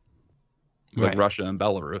Russia. It's like Russia and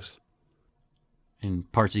Belarus. In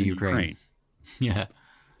parts of Ukraine. Yeah.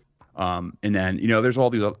 And then, there's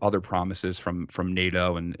all these other promises from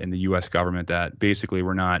NATO and the U.S. government that basically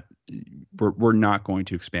we're not going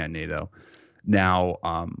to expand NATO. Now,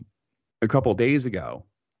 a couple of days ago,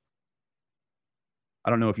 I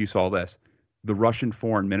don't know if you saw this, the Russian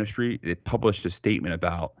Foreign Ministry, it published a statement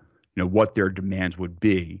about, what their demands would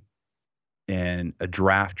be in a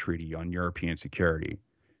draft treaty on European security.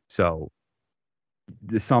 So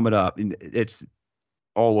to sum it up, it's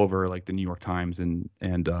all over like the New York Times and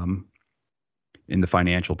in the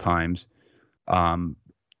Financial Times.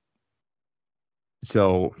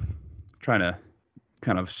 So trying to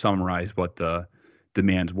kind of summarize what the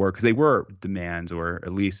demands were, because they were demands, or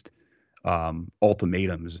at least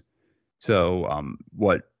ultimatums. So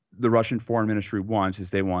what the Russian Foreign Ministry wants is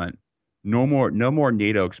they want no more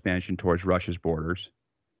NATO expansion towards Russia's borders,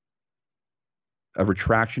 a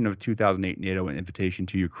retraction of 2008 NATO invitation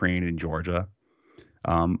to Ukraine and Georgia,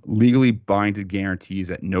 legally binding guarantees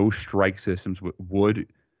that no strike systems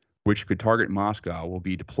which could target Moscow will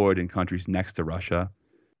be deployed in countries next to Russia,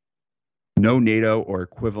 no NATO or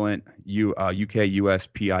equivalent UK-US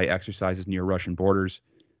PI exercises near Russian borders,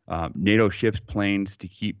 NATO ships planes to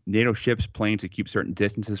keep certain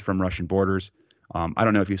distances from Russian borders. I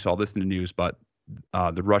don't know if you saw this in the news, but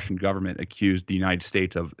the Russian government accused the United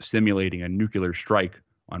States of simulating a nuclear strike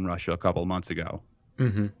on Russia a couple of months ago.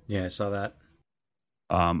 Mm-hmm. Yeah, I saw that.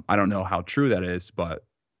 I don't know how true that is, but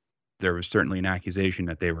there was certainly an accusation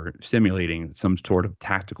that they were simulating some sort of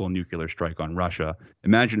tactical nuclear strike on Russia.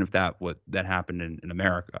 Imagine if that happened in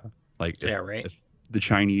America. Like, if the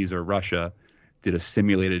Chinese or Russia did a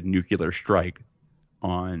simulated nuclear strike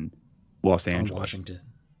on Los Angeles.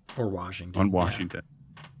 On Washington.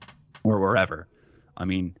 Or wherever. I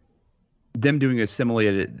mean, them doing a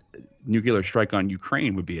simulated nuclear strike on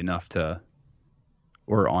Ukraine would be enough to,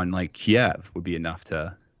 or on like Kiev would be enough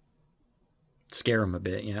to scare them a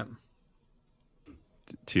bit, yeah.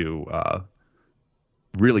 To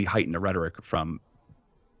really heighten the rhetoric from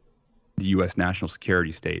the U.S. national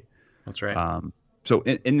security state. That's right. So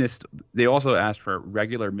in this, they also asked for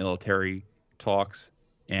regular military talks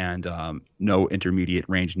and no intermediate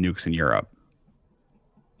range nukes in Europe.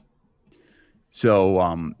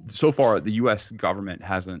 So so far, the U.S. government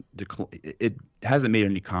hasn't made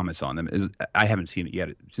any comments on them. I haven't seen it yet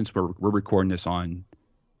since we're recording this on,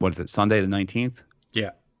 what is it, Sunday the 19th?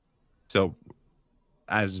 Yeah. So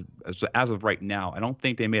as of right now, I don't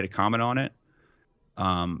think they made a comment on it,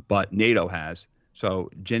 but NATO has. So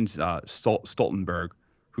Jens Stoltenberg,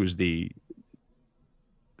 who's the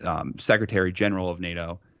Secretary General of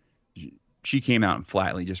NATO, she came out and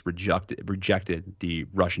flatly just rejected the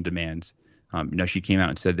Russian demands. She came out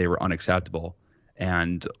and said they were unacceptable.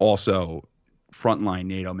 And also frontline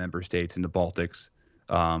NATO member states in the Baltics,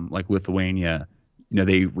 like Lithuania,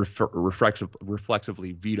 they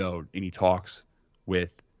reflexively vetoed any talks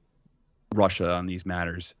with Russia on these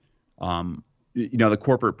matters. The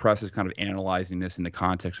corporate press is kind of analyzing this in the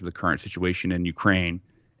context of the current situation in Ukraine.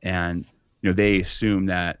 And, they assume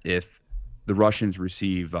that if the Russians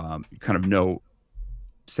receive kind of no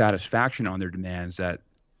satisfaction on their demands, that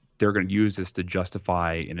they're going to use this to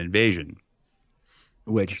justify an invasion,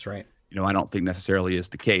 which, that's right. I don't think necessarily is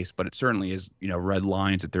the case, but it certainly is, red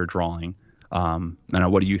lines that they're drawing.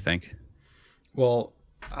 What do you think? Well,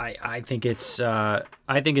 I think it's a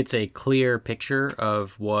clear picture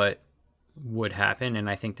of what would happen, and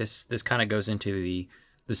I think this kind of goes into the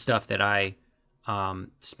stuff that I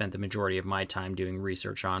spent the majority of my time doing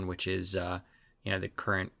research on, which is the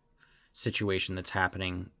current situation that's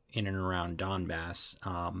happening in and around Donbass.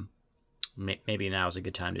 Maybe now is a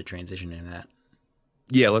good time to transition into that.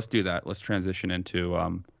 Yeah, let's do that. Let's transition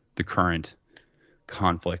into the current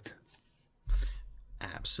conflict.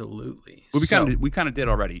 Absolutely. Well, we kind of did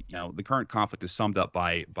already. The current conflict is summed up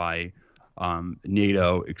by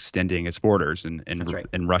NATO extending its borders and right.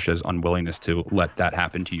 and Russia's unwillingness to let that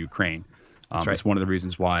happen to Ukraine. Right. It's one of the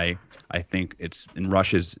reasons why I think it's in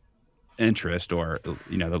Russia's interest, or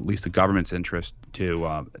at least the government's interest,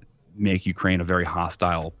 to make Ukraine a very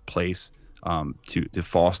hostile place, to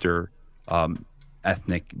foster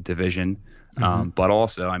ethnic division, but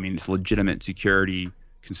also, I mean, it's a legitimate security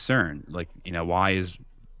concern. Like, why is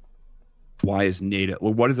NATO?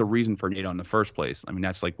 Well, what is the reason for NATO in the first place? I mean,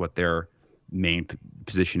 that's like what their main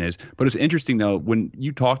position is. But it's interesting though when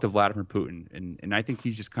you talk to Vladimir Putin, and I think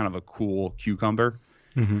he's just kind of a cool cucumber.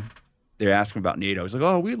 They ask him about NATO. He's like,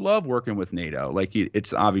 "Oh, we love working with NATO." Like,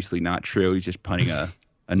 it's obviously not true. He's just putting a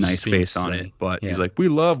nice face on it. But he's like, "We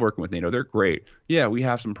love working with NATO. They're great. Yeah, we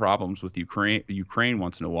have some problems with Ukraine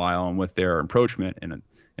once in a while, and with their encroachment and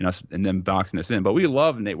us and them boxing us in. But we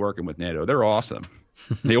love working with NATO. They're awesome."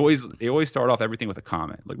 They always start off everything with a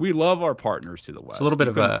comment. Like, we love our partners to the west. It's a little bit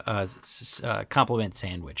of a compliment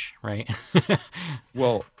sandwich, right?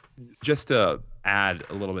 Well, just to add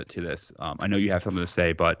a little bit to this, I know you have something to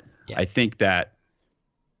say, but I think that,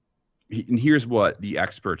 and here's what the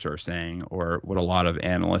experts are saying, or what a lot of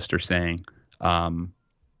analysts are saying.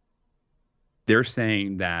 They're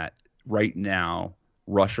saying that right now,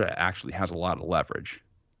 Russia actually has a lot of leverage.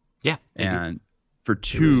 Yeah. And for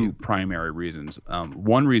two primary reasons.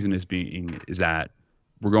 One reason is that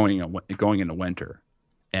we're going into winter,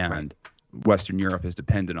 and Western Europe is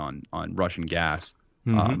dependent on Russian gas.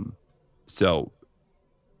 So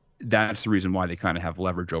that's the reason why they kind of have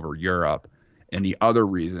leverage over Europe. And the other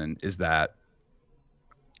reason is that,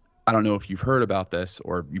 I don't know if you've heard about this,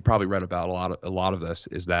 or you probably read about a lot of this,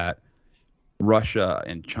 is that Russia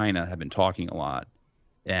and China have been talking a lot,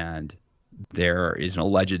 and there is an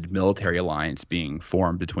alleged military alliance being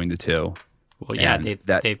formed between the two. Well, yeah,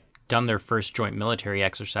 they've done their first joint military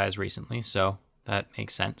exercise recently, so that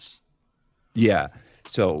makes sense. Yeah.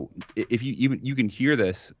 So if you can hear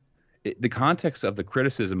this, the context of the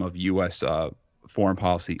criticism of U.S. Foreign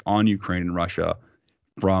policy on Ukraine and Russia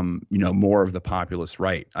from more of the populist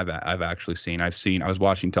right. I've actually seen. I was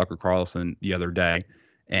watching Tucker Carlson the other day,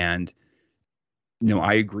 and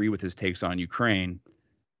I agree with his takes on Ukraine,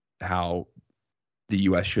 how the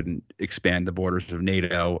U.S. shouldn't expand the borders of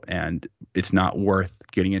NATO, and it's not worth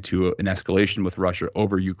getting into an escalation with Russia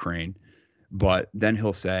over Ukraine. But then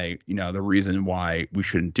he'll say, the reason why we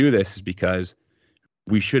shouldn't do this is because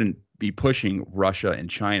we shouldn't be pushing Russia and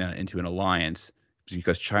China into an alliance,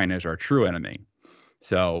 because China is our true enemy.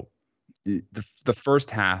 So the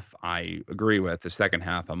first half I agree with. The second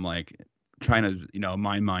half, I'm like, China's, in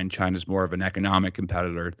my mind, China's more of an economic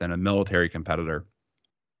competitor than a military competitor.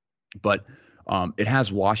 But it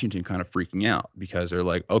has Washington kind of freaking out, because they're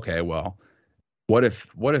like, okay, well, what if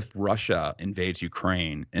Russia invades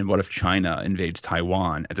Ukraine, and what if China invades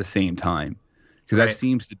Taiwan at the same time? Because that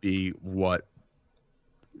seems to be where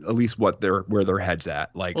their heads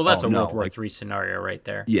at. Like, well, that's a World War III scenario right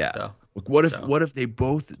there. Yeah. Though. Like, what if they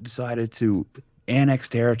both decided to annex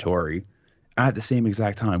territory at the same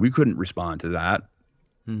exact time? We couldn't respond to that.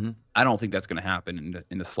 I don't think that's going to happen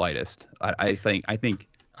in the slightest. I think I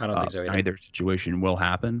don't think so either. Either situation will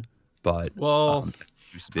happen, but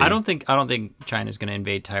I don't think China's going to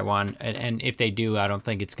invade Taiwan, and if they do, I don't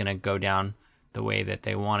think it's going to go down the way that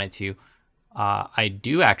they want it to. I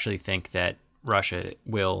do actually think that Russia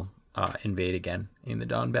will invade again in the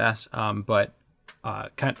Donbass, but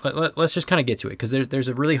let's just kind of get to it, because there's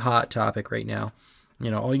a really hot topic right now.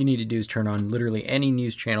 All you need to do is turn on literally any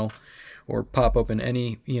news channel, or pop open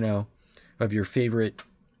any of your favorite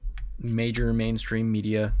major mainstream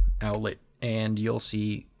media outlet, and you'll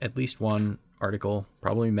see at least one article,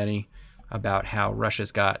 probably many, about how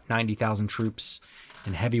Russia's got 90,000 troops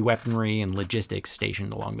and heavy weaponry and logistics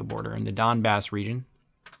stationed along the border in the Donbass region.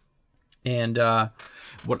 And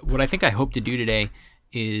what I think I hope to do today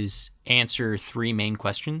is answer three main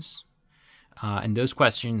questions. And those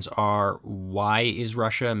questions are, why is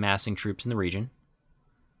Russia amassing troops in the region?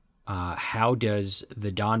 How does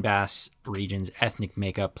the Donbass region's ethnic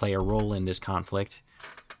makeup play a role in this conflict?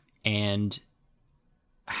 And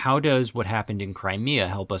how does what happened in Crimea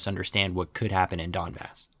help us understand what could happen in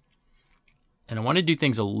Donbass? And I want to do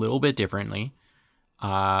things a little bit differently,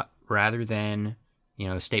 rather than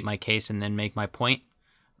state my case and then make my point.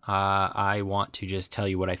 I want to just tell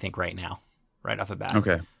you what I think right now, right off the bat.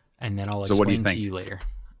 Okay. And then I'll explain to you later.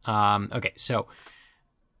 Okay, so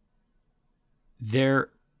there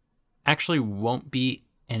actually won't be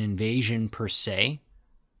an invasion per se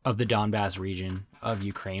of the Donbass region of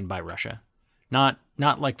Ukraine by Russia. Not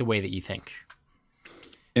like the way that you think.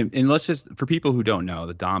 And let's just, for people who don't know,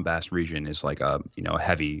 the Donbass region is like a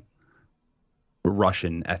heavy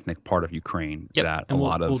Russian ethnic part of Ukraine. Yep. That and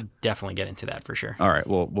we'll definitely get into that for sure. All right,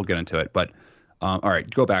 we'll get into it, but all right,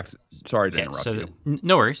 go back. Sorry to interrupt you.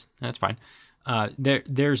 No worries, that's fine.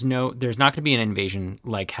 There's not going to be an invasion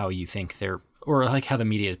like how you think or like how the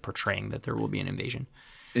media is portraying that there will be an invasion.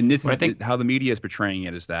 And this What I is think, how the media is portraying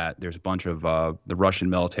it, is that there's a bunch of the Russian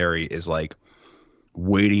military is like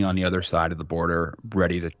waiting on the other side of the border,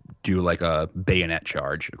 ready to do like a bayonet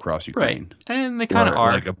charge across Ukraine. right, and they kind of Or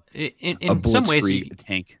are. like In some ways, blitzkrieg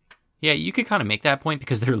tank. yeah, you could kind of make that point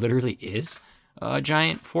because there literally is a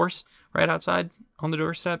giant force right outside on the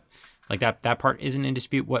doorstep. Like that part isn't in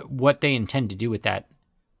dispute. What they intend to do with that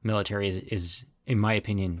military is in my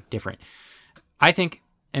opinion, different. I think,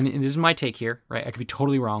 and this is my take here, right? I could be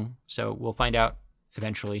totally wrong, so we'll find out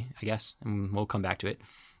eventually, I guess, and we'll come back to it.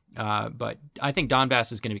 But I think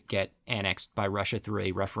Donbass is going to get annexed by Russia through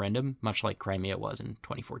a referendum, much like Crimea was in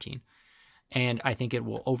 2014. And I think it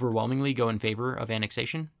will overwhelmingly go in favor of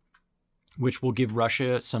annexation, which will give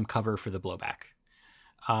Russia some cover for the blowback.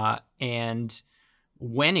 And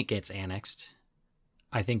when it gets annexed,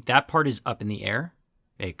 I think that part is up in the air.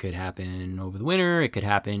 It could happen over the winter. It could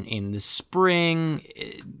happen in the spring.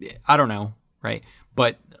 I don't know, right?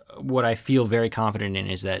 But what I feel very confident in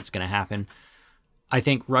is that it's going to happen. I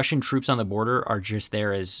think Russian troops on the border are just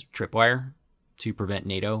there as tripwire to prevent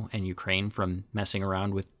NATO and Ukraine from messing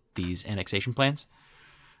around with these annexation plans.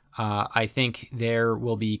 I think there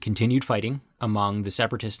will be continued fighting among the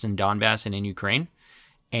separatists in Donbass and in Ukraine,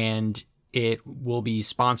 and it will be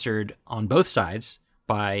sponsored on both sides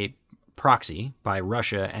by proxy, by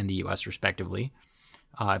Russia and the U.S. respectively,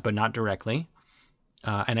 but not directly.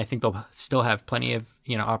 And I think they'll still have plenty of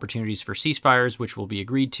opportunities for ceasefires, which will be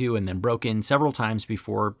agreed to and then broken several times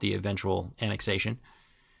before the eventual annexation.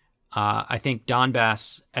 I think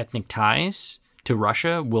Donbass ethnic ties to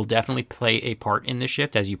Russia will definitely play a part in this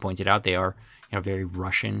shift. As you pointed out, they are very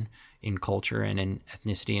Russian in culture and in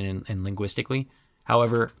ethnicity and linguistically.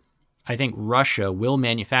 However, I think Russia will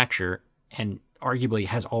manufacture, and arguably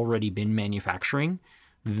has already been manufacturing,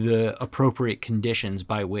 the appropriate conditions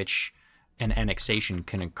by which an annexation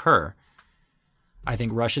can occur. I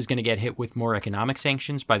think Russia's going to get hit with more economic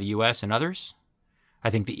sanctions by the US and others. I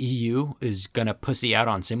think the EU is going to pussy out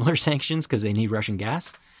on similar sanctions because they need Russian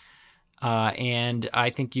gas. And I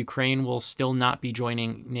think Ukraine will still not be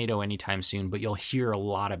joining NATO anytime soon, but you'll hear a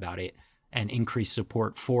lot about it and increased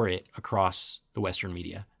support for it across the Western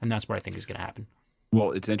media. And that's what I think is going to happen.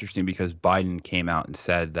 Well, it's interesting because Biden came out and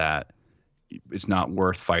said that it's not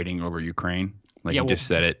worth fighting over Ukraine. Like, he just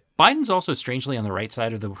said it. Biden's also strangely on the right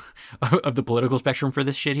side of the political spectrum for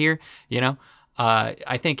this shit here.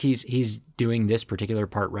 I think he's doing this particular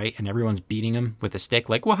part right, and everyone's beating him with a stick.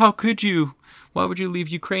 Like, well, how could you? Why would you leave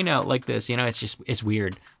Ukraine out like this? It's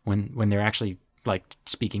weird when they're actually like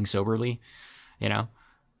speaking soberly. And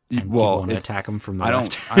people want to attack him from the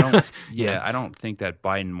left. I don't think that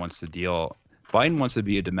Biden wants to deal. Biden wants to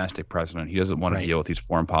be a domestic president. He doesn't want to deal with these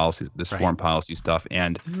foreign policies, foreign policy stuff.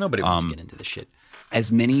 And nobody wants to get into this shit.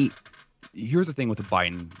 Here's the thing with the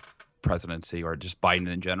Biden presidency, or just Biden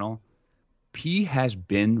in general. He has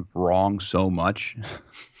been wrong so much.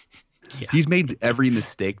 Yeah. He's made every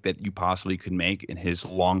mistake that you possibly could make in his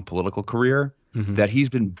long political career, that he's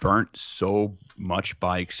been burnt so much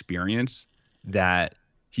by experience that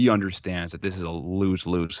he understands that this is a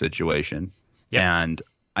lose-lose situation. Yep. And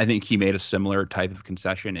I think he made a similar type of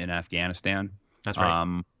concession in Afghanistan. That's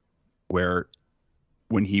right. Where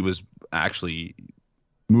when he was actually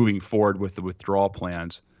moving forward with the withdrawal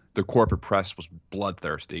plans, the corporate press was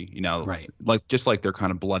bloodthirsty, like they're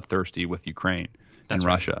kind of bloodthirsty with Ukraine and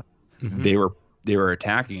Russia. Mm-hmm. They were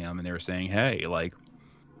attacking him, and they were saying, hey, like,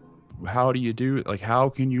 how do you do, like, how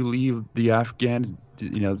can you leave the Afghan,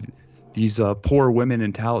 these poor women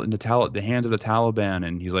in the hands of the Taliban?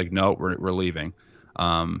 And he's like, no, we're leaving.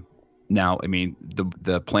 Now, I mean,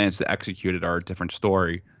 the plans to execute it are a different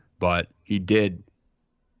story, but he did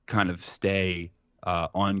kind of stay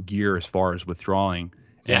on gear as far as withdrawing.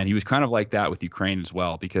 Yeah. And he was kind of like that with Ukraine as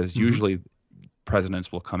well, because usually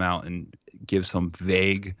presidents will come out and give some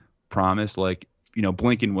vague promise. Like,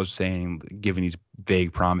 Blinken was giving these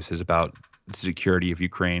vague promises about the security of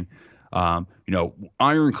Ukraine.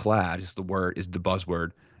 Ironclad is the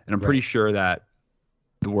buzzword. And I'm pretty sure that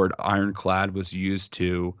the word ironclad was used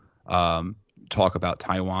to talk about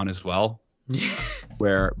Taiwan as well.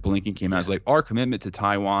 Where Blinken came out as like, our commitment to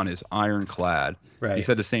Taiwan is ironclad. Right. He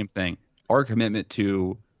said the same thing. Our commitment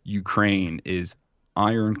to Ukraine is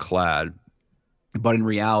ironclad. But in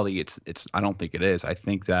reality, it's I don't think it is. I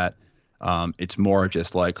think that it's more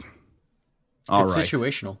just like, all right,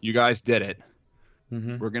 situational. You guys did it.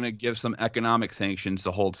 Mm-hmm. We're going to give some economic sanctions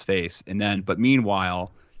to hold face. But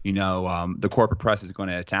meanwhile, the corporate press is going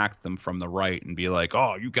to attack them from the right and be like,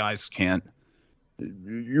 oh, you guys can't.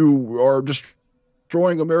 You are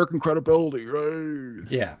destroying American credibility, right?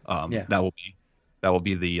 Yeah. That will be That will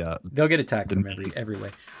be the they'll get attacked from every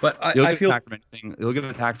way. But I feel attacked from anything. They'll get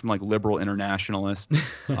attacked from like liberal internationalists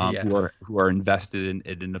Yeah. who are invested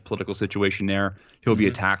in the political situation there. He'll be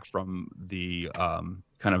attacked from the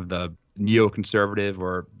kind of the neoconservative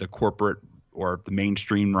or the corporate or the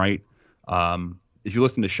mainstream right. If you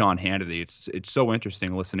listen to Sean Hannity, it's so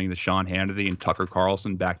interesting listening to Sean Hannity and Tucker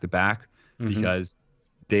Carlson back to back because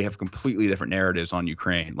they have completely different narratives on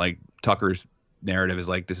Ukraine. Like Tucker's narrative is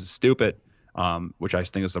like, this is stupid, which I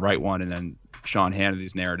think is the right one. And then Sean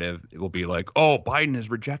Hannity's narrative, it will be like, oh, Biden is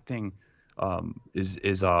rejecting,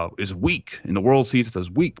 is weak, and the world sees it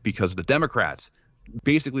as weak because of the Democrats.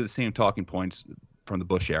 Basically the same talking points from the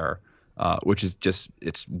Bush era, which is just,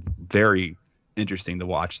 it's very interesting to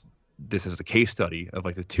watch this as a case study of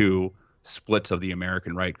like the two splits of the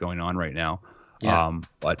American right going on right now. Yeah.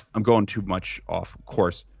 But I'm going too much off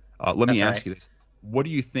course. Let me ask you this. What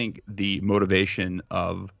do you think the motivation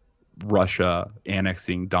of Russia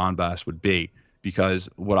annexing Donbass would be? Because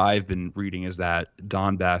what I've been reading is that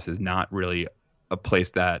Donbass is not really a place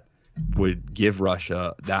that would give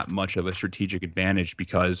Russia that much of a strategic advantage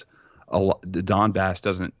because the Donbass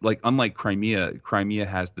doesn't, like, unlike Crimea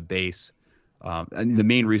has the base. And the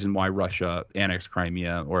main reason why Russia annexed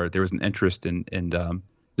Crimea, or there was an interest in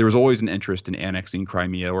there was always an interest in annexing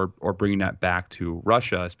Crimea or bringing that back to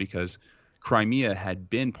Russia, is because Crimea had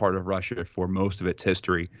been part of Russia for most of its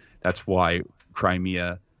history. That's why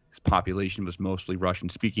Crimea's population was mostly Russian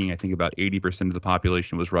speaking. I think about 80% of the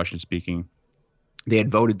population was Russian speaking. They had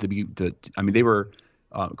voted to be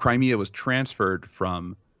Crimea was transferred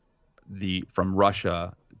from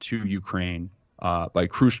Russia to Ukraine by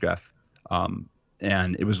Khrushchev.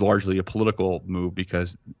 And it was largely a political move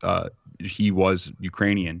because he was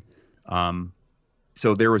Ukrainian.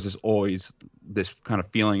 So there was always this kind of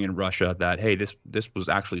feeling in Russia that, hey, this was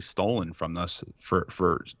actually stolen from us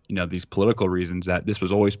for these political reasons, that this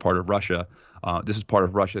was always part of Russia. This is part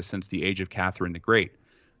of Russia since the age of Catherine the Great.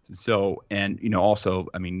 So, and also,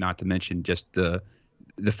 I mean, not to mention just the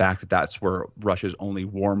fact that that's where Russia's only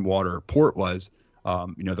warm water port was.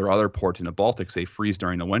 There are other ports in the Baltics, they freeze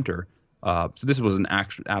during the winter. So this was an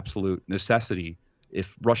absolute necessity.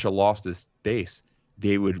 If Russia lost this base,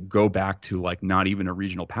 they would go back to like not even a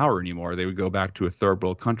regional power anymore. They would go back to a third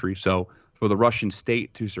world country. So for the Russian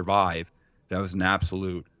state to survive, that was an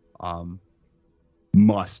absolute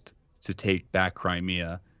must to take back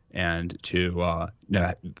Crimea and to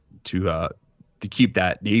keep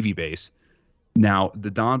that Navy base. Now, the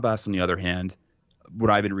Donbass, on the other hand, what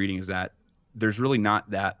I've been reading is that there's really not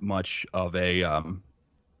that much of a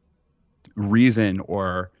reason,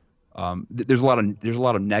 or there's a lot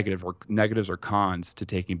of negatives or cons to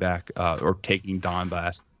taking back or taking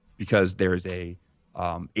Donbass, because there's a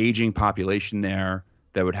aging population there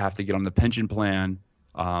that would have to get on the pension plan.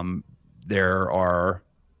 There are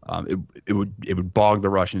it would bog the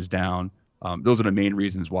Russians down. Those are the main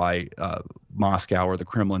reasons why Moscow or the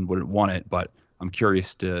Kremlin wouldn't want it. But I'm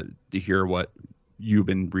curious to hear what you've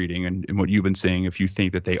been reading and what you've been saying, if you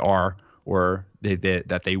think that they are, or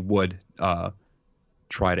that they would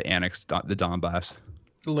try to annex the Donbass.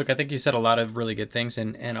 Look, I think you said a lot of really good things,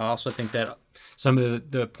 and I also think that some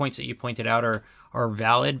of the points that you pointed out are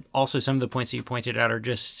valid. Also, some of the points that you pointed out are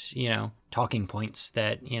just, talking points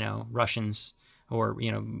that, Russians or,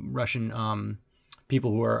 Russian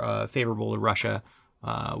people who are favorable to Russia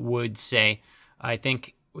would say. I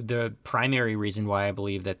think the primary reason why I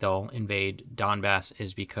believe that they'll invade Donbass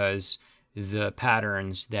is because the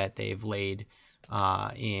patterns that they've laid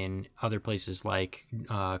in other places like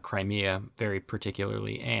Crimea, very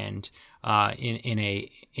particularly, and in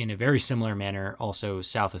a very similar manner, also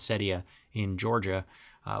South Ossetia in Georgia,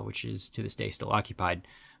 which is to this day still occupied.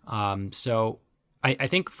 So I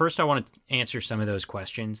think first I want to answer some of those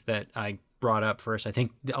questions that I brought up first. I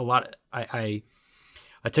think a lot. I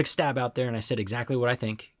took a stab out there and I said exactly what I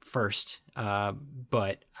think first,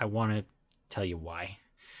 but I want to tell you why.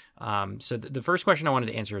 So the first question I wanted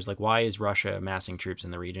to answer is, like, why is Russia amassing troops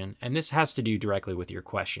in the region? And this has to do directly with your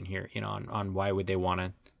question here, on why would they want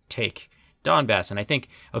to take Donbass. And I think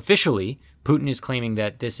officially Putin is claiming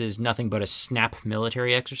that this is nothing but a snap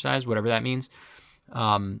military exercise, whatever that means.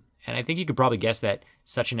 And I think you could probably guess that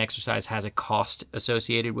such an exercise has a cost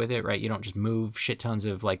associated with it, right? You don't just move shit tons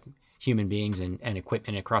of like human beings and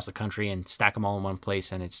equipment across the country and stack them all in one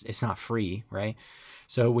place, and it's not free, right?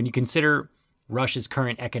 So when you consider Russia's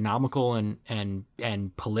current economical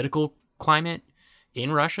and political climate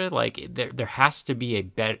in Russia, like there has to be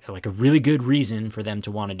a really good reason for them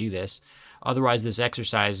to want to do this. Otherwise, this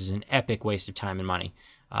exercise is an epic waste of time and money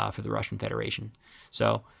for the Russian Federation.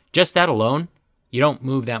 So just that alone, you don't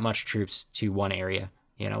move that much troops to one area.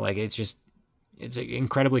 It's just It's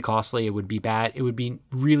incredibly costly. It would be bad. It would be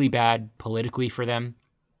really bad politically for them,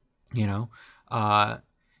 you know?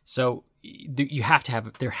 So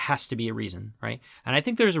there has to be a reason, right? And I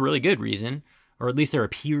think there's a really good reason, or at least there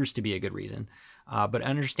appears to be a good reason. But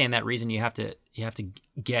understand that reason, you have to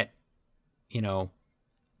get,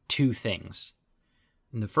 two things.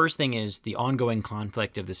 And the first thing is the ongoing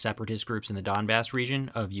conflict of the separatist groups in the Donbass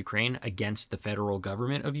region of Ukraine against the federal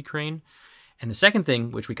government of Ukraine. And the second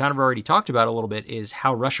thing, which we kind of already talked about a little bit, is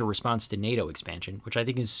how Russia responds to NATO expansion, which I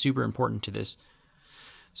think is super important to this.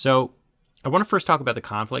 So I want to first talk about the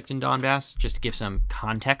conflict in Donbass, just to give some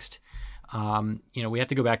context. We have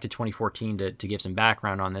to go back to 2014 to give some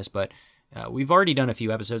background on this, but we've already done a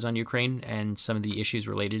few episodes on Ukraine and some of the issues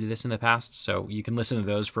related to this in the past, so you can listen to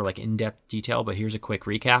those for like in-depth detail, but here's a quick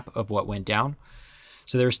recap of what went down.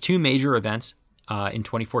 So there's two major events in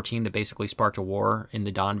 2014 that basically sparked a war in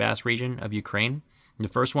the Donbass region of Ukraine. And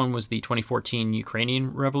the first one was the 2014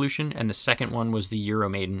 Ukrainian Revolution, and the second one was the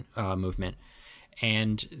Euromaidan movement.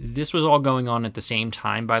 And this was all going on at the same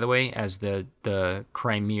time, by the way, as the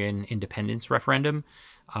Crimean independence referendum,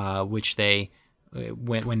 which they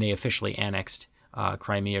when they officially annexed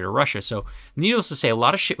Crimea to Russia. So needless to say, a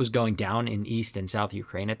lot of shit was going down in East and South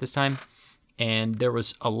Ukraine at this time. And there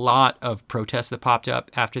was a lot of protests that popped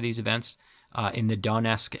up after these events in the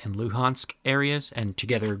Donetsk and Luhansk areas. And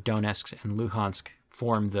together, Donetsk and Luhansk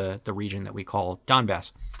form the region that we call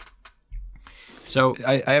Donbass. So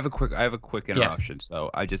I have a quick interruption. Yeah. So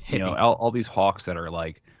I just, all these hawks that are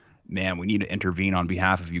like, man, we need to intervene on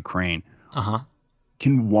behalf of Ukraine. Uh-huh.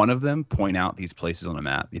 Can one of them point out these places on a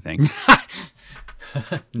map, you think?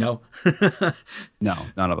 No. No,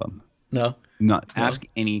 none of them. No. Ask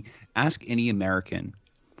any American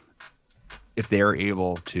if they are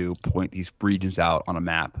able to point these regions out on a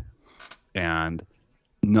map. And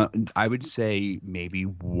I would say maybe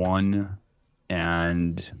 1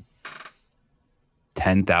 in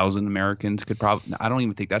 10,000 Americans could probably, I don't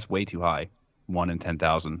even think that's way too high. 1 in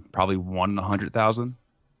 10,000, probably 1 in 100,000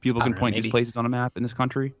 people can point these places on a map in this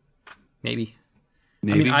country. Maybe. I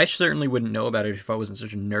mean, I certainly wouldn't know about it if I wasn't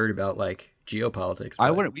such a nerd about like geopolitics.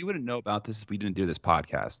 But... We wouldn't know about this if we didn't do this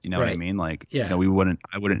podcast. You know right. what I mean? Like, yeah. I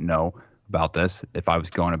wouldn't know about this if I was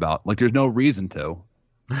going about, like, there's no reason to,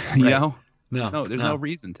 No, there's no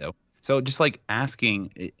reason to. So just like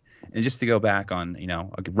asking, and just to go back on,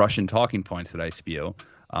 Russian talking points that I spew,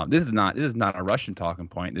 this is not a Russian talking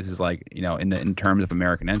point. This is like, in terms of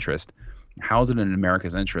American interest, how is it in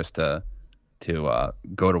America's interest to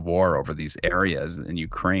go to war over these areas in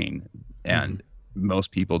Ukraine, and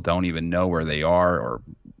most people don't even know where they are or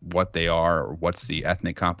what they are or what's the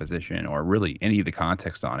ethnic composition or really any of the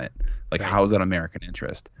context on it. Like, how is that American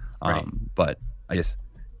interest? Right. But I guess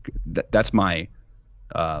that's my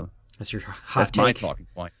that's your hot that's take. My talking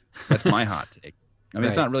point. That's my hot take. I mean, right.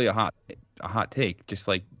 It's not really a hot take. Just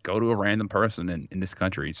like go to a random person in this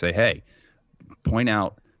country and say, hey, point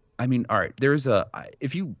out. I mean, all right,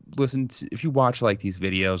 if you watch like these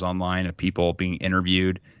videos online of people being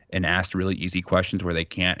interviewed and asked really easy questions where they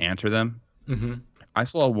can't answer them. Mm-hmm. I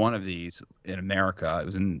saw one of these in America. It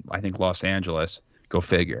was in, I think, Los Angeles. Go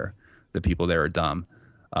figure. The people there are dumb.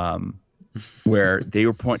 Where they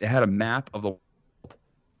had a map of the world,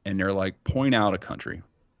 and they're like, point out a country.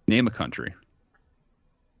 Name a country.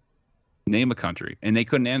 And they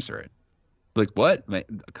couldn't answer it. Like, what? A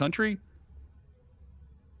country?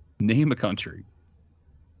 Name a country.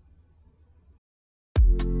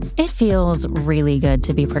 It feels really good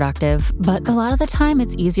to be productive, but a lot of the time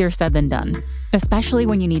it's easier said than done, especially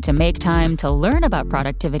when you need to make time to learn about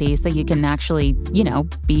productivity so you can actually,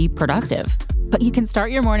 be productive. But you can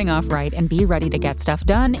start your morning off right and be ready to get stuff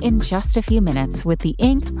done in just a few minutes with the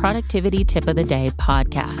Inc. Productivity Tip of the Day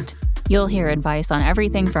podcast. You'll hear advice on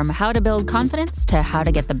everything from how to build confidence to how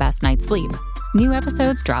to get the best night's sleep. New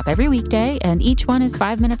episodes drop every weekday, and each one is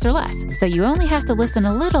 5 minutes or less, so you only have to listen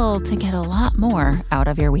a little to get a lot more out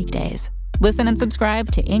of your weekdays. Listen and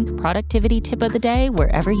subscribe to Inc. Productivity Tip of the Day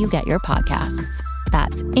wherever you get your podcasts.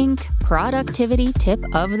 That's Inc. Productivity Tip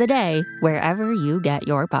of the Day wherever you get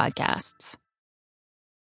your podcasts.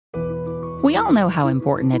 We all know how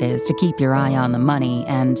important it is to keep your eye on the money,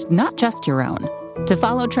 and not just your own. To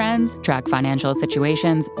follow trends, track financial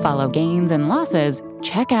situations, follow gains and losses,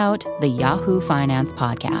 check out the Yahoo Finance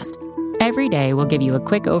podcast. Every day, we'll give you a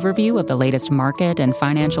quick overview of the latest market and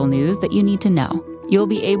financial news that you need to know. You'll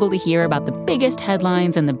be able to hear about the biggest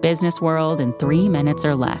headlines in the business world in 3 minutes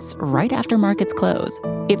or less, right after markets close.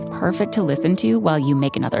 It's perfect to listen to while you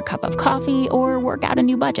make another cup of coffee or work out a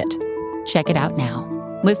new budget. Check it out now.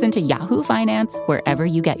 Listen to Yahoo Finance wherever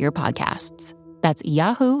you get your podcasts. That's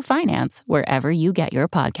Yahoo Finance wherever you get your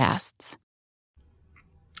podcasts.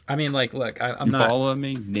 I mean, like, look, I'm you not. Follow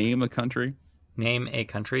me? Name a country. Name a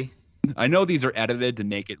country. I know these are edited to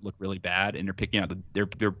make it look really bad, and they're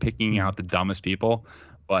picking out the dumbest people.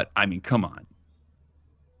 But I mean, come on.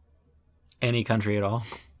 Any country at all?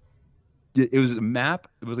 It was a map.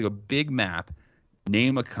 It was like a big map.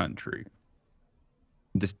 Name a country.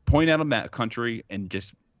 Just point out a country and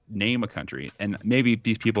just name a country. And maybe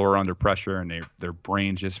these people are under pressure and their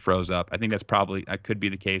brains just froze up. I think that could be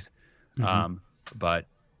the case. But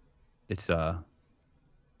it's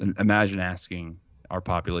imagine asking our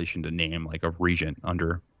population to name like a region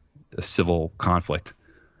under a civil conflict.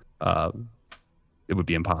 It would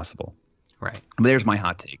be impossible. Right. But there's my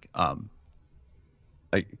hot take.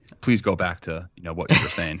 Please go back to what you were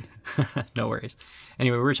saying. No worries.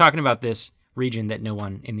 Anyway, we were talking about this region that no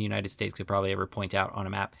one in the United States could probably ever point out on a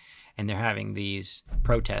map, and they're having these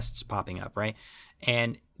protests popping up, right?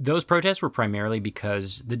 And those protests were primarily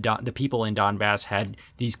because the people in Donbass had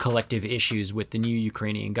these collective issues with the new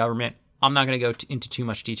Ukrainian government. I'm not going to go into too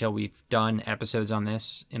much detail. We've done episodes on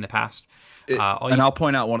this in the past. I'll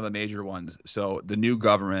point out one of the major ones. So the new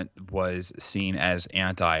government was seen as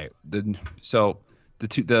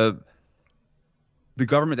the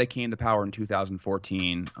government that came to power in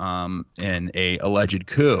 2014 in a alleged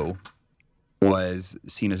coup was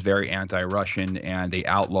seen as very anti-Russian, and they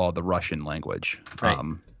outlawed the Russian language. Right.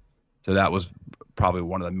 So that was probably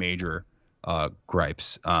one of the major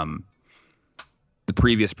gripes. The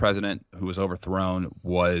previous president who was overthrown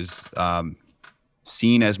was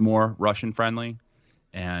seen as more Russian friendly,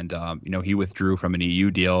 and he withdrew from an EU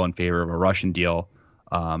deal in favor of a Russian deal.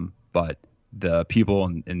 But the people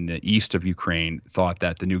in the east of Ukraine thought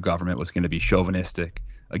that the new government was going to be chauvinistic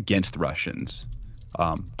against Russians.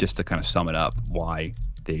 Just to kind of sum it up, why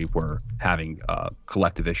they were having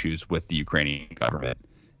collective issues with the Ukrainian government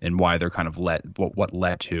and why they're kind of what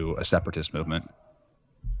led to a separatist movement.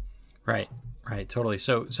 Right, totally.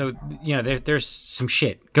 So there's some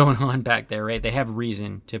shit going on back there, right? They have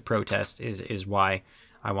reason to protest is why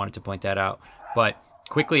I wanted to point that out. But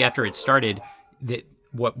quickly after it started,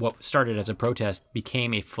 what started as a protest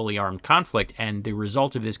became a fully armed conflict, and the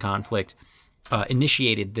result of this conflict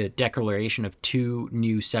initiated the declaration of two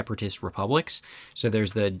new separatist republics. So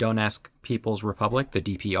there's the Donetsk People's Republic, the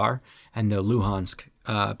DPR, and the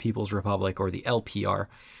Luhansk People's Republic, or the LPR.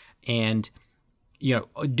 And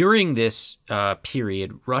during this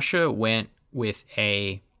period, Russia went with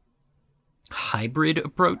a hybrid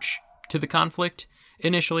approach to the conflict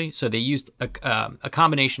initially. So they used a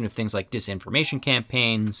combination of things like disinformation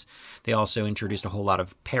campaigns. They also introduced a whole lot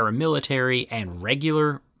of paramilitary and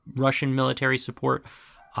regular Russian military support,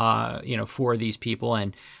 for these people.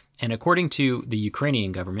 And according to the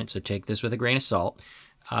Ukrainian government, so take this with a grain of salt,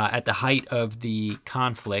 at the height of the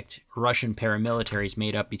conflict, Russian paramilitaries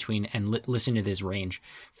made up between, and listen to this range,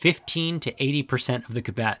 15 to 80% of the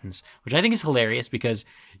combatants, which I think is hilarious because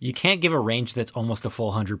you can't give a range that's almost a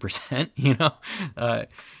full 100%,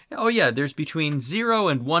 there's between 0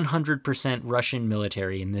 and 100% Russian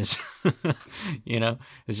military in this,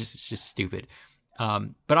 it's just stupid.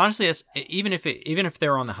 But honestly, even if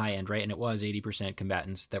they're on the high end, right, and it was 80%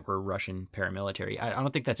 combatants that were Russian paramilitary, I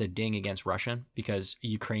don't think that's a ding against Russia, because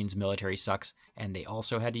Ukraine's military sucks, and they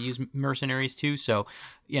also had to use mercenaries too. So,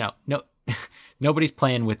 nobody's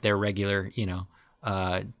playing with their regular,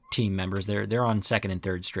 team members. They're on second and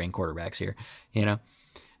third string quarterbacks here,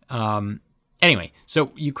 Anyway,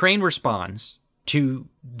 so Ukraine responds to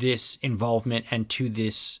this involvement and to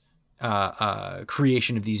this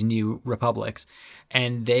creation of these new republics,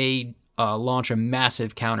 and they launch a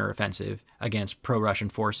massive counteroffensive against pro-Russian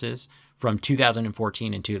forces from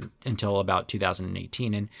 2014 until about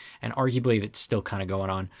 2018, and arguably that's still kind of going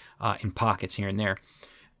on in pockets here and there.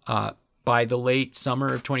 By the late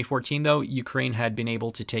summer of 2014, though, Ukraine had been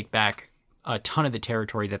able to take back a ton of the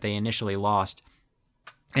territory that they initially lost,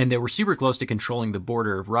 and they were super close to controlling the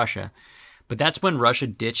border of Russia. But that's when Russia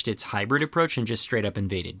ditched its hybrid approach and just straight up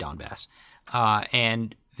invaded Donbass.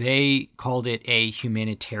 And they called it a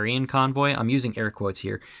humanitarian convoy. I'm using air quotes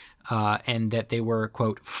here. And that they were,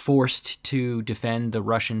 quote, forced to defend the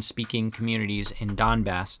Russian-speaking communities in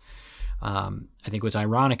Donbass. I think what's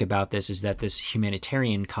ironic about this is that this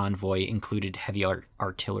humanitarian convoy included heavy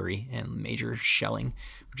artillery and major shelling,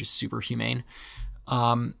 which is super humane.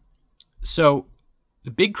 So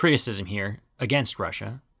the big criticism here against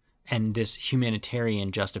Russia and this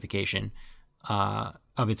humanitarian justification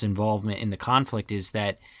of its involvement in the conflict is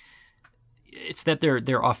that it's that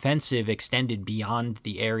their offensive extended beyond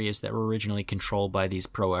the areas that were originally controlled by these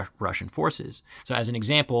pro-Russian forces. So as an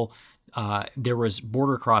example, there was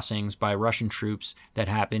border crossings by Russian troops that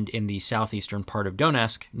happened in the southeastern part of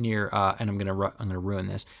Donetsk near, and I'm gonna ruin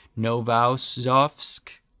this, Novozovsk,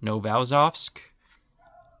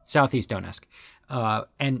 southeast Donetsk.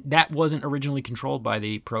 And that wasn't originally controlled by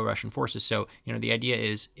the pro-Russian forces. So, the idea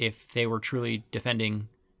is if they were truly defending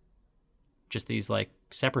just these like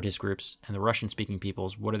separatist groups and the Russian-speaking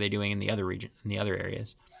peoples, what are they doing in the other region, in the other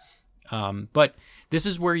areas? But this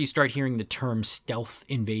is where you start hearing the term stealth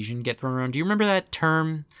invasion get thrown around. Do you remember that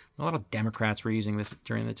term? A lot of Democrats were using this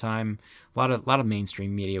during the time. A lot of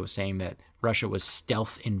mainstream media was saying that Russia was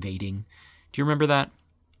stealth invading. Do you remember that?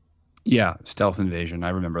 Yeah, stealth invasion. I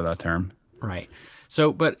remember that term. Right.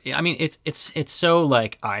 So, but I mean, it's so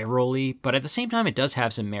like eye rolly, but at the same time, it does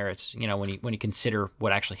have some merits. When you consider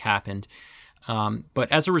what actually happened.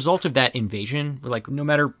 But as a result of that invasion, like no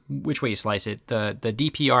matter which way you slice it, the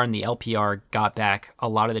DPR and the LPR got back a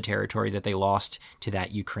lot of the territory that they lost to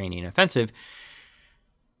that Ukrainian offensive.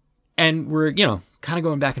 And we're, kind of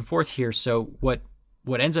going back and forth here. So what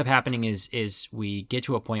ends up happening is we get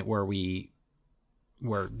to a point where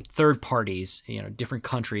third parties, different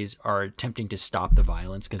countries are attempting to stop the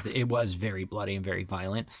violence because it was very bloody and very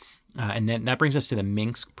violent. And then that brings us to the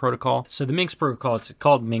Minsk Protocol. So the Minsk Protocol, it's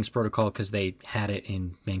called Minsk Protocol because they had it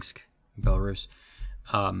in Minsk, Belarus.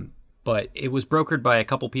 But it was brokered by a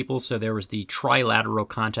couple people. So there was the Trilateral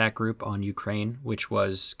Contact Group on Ukraine, which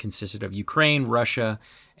consisted of Ukraine, Russia,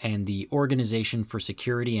 and the Organization for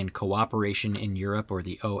Security and Cooperation in Europe, or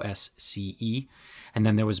the OSCE. And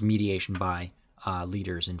then there was mediation by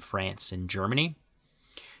leaders in France and Germany.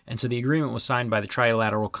 And so the agreement was signed by the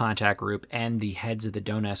Trilateral Contact Group and the heads of the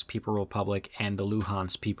Donetsk People Republic and the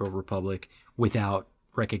Luhansk People Republic without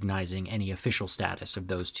recognizing any official status of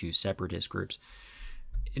those two separatist groups.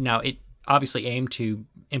 Now, it obviously aimed to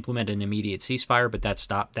implement an immediate ceasefire, but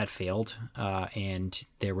that failed, and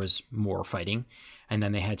there was more fighting. And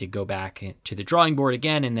then they had to go back to the drawing board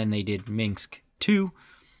again, and then they did Minsk II.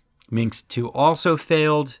 Minsk II also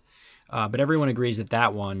failed. But everyone agrees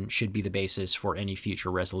that one should be the basis for any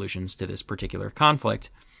future resolutions to this particular conflict.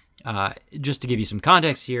 Just to give you some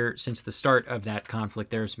context here, since the start of that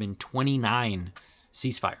conflict, there's been 29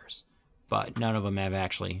 ceasefires, but none of them have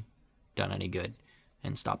actually done any good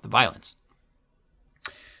and stopped the violence.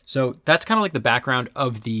 So that's kind of like the background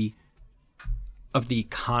of the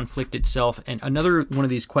conflict itself. And another one of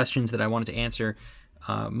these questions that I wanted to answer,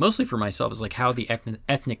 mostly for myself, is like how the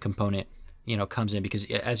ethnic component comes in, because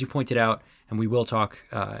as you pointed out, and we will talk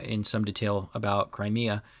in some detail about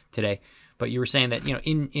Crimea today, but you were saying that,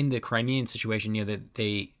 in the Crimean situation, that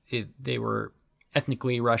they were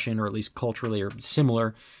ethnically Russian, or at least culturally or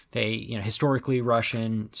similar. They, historically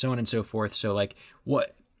Russian, so on and so forth. So like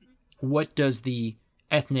what does the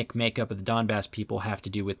ethnic makeup of the Donbass people have to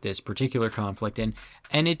do with this particular conflict? And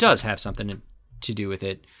it does have something to do with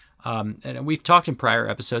it. And we've talked in prior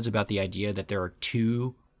episodes about the idea that there are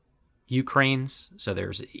two Ukraines. So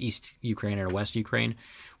there's East Ukraine and West Ukraine,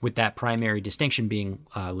 with that primary distinction being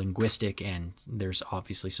linguistic, and there's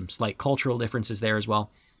obviously some slight cultural differences there as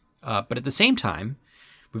well. But at the same time,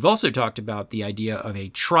 we've also talked about the idea of a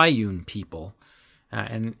triune people.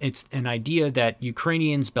 And it's an idea that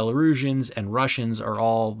Ukrainians, Belarusians, and Russians are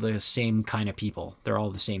all the same kind of people. They're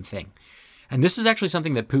all the same thing. And this is actually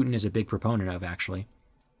something that Putin is a big proponent of, actually.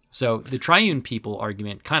 So the triune people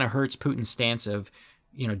argument kind of hurts Putin's stance of,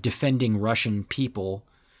 defending Russian people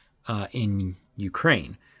in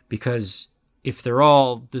Ukraine. Because if they're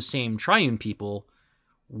all the same triune people,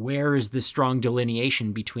 where is the strong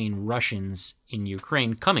delineation between Russians in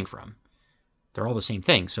Ukraine coming from? They're all the same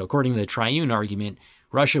thing. So according to the triune argument,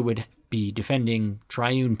 Russia would be defending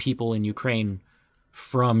triune people in Ukraine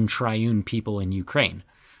from triune people in Ukraine,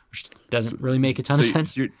 which doesn't really make a ton of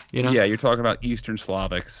sense. Yeah, you're talking about Eastern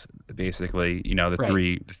Slavics, basically.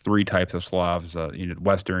 The three types of Slavs.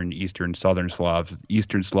 Western, Eastern, Southern Slavs.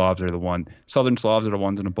 Eastern Slavs are the ones. Southern Slavs are the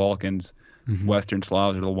ones in the Balkans. Mm-hmm. Western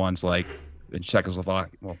Slavs are the ones like in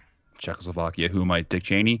Czechoslovakia, who might Dick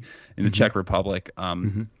Cheney in the mm-hmm. Czech Republic.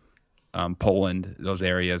 Poland, those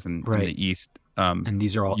areas, and in the East. And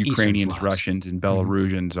these are all Ukrainians, Russians, and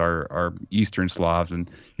Belarusians mm-hmm. are Eastern Slavs.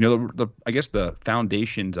 And, I guess the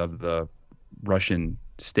foundations of the Russian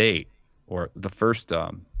state, or the first,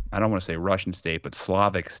 I don't want to say Russian state, but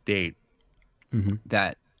Slavic state, mm-hmm.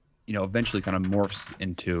 that, eventually kind of morphs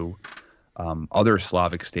into other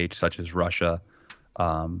Slavic states, such as Russia,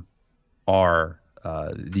 are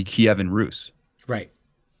the Kievan Rus. Right.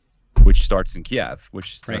 Which starts in Kiev,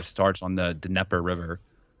 which starts on the Dnieper River.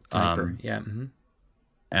 Mm-hmm.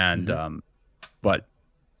 And, mm-hmm. But,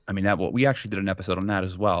 I mean, we actually did an episode on that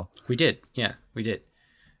as well. We did. Yeah, we did.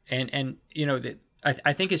 And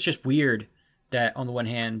I think it's just weird that on the one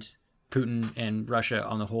hand, Putin and Russia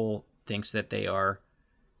on the whole thinks that they are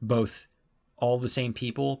both all the same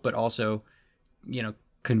people, but also,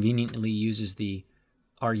 conveniently uses the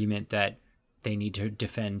argument that they need to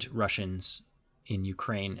defend Russians in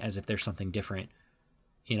Ukraine as if there's something different,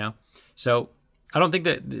 So I don't think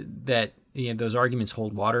that those arguments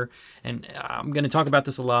hold water. And I'm going to talk about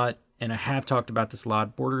this a lot, and I have talked about this a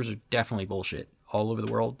lot. Borders are definitely bullshit all over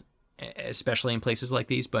the world, especially in places like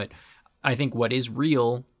these. But I think what is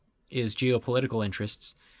real is geopolitical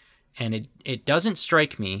interests. And it doesn't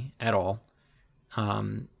strike me at all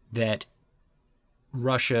that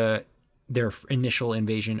Russia, their initial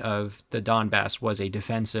invasion of the Donbass, was a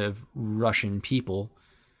defense of Russian people,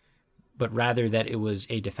 but rather that it was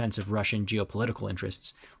a defense of Russian geopolitical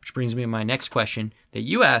interests. Which brings me to my next question that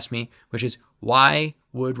you asked me, which is, why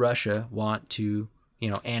would Russia want to,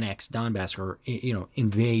 annex Donbass or,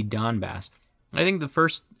 invade Donbass? I think the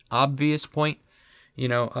first obvious point,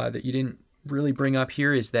 that you didn't really bring up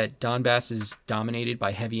here is that Donbass is dominated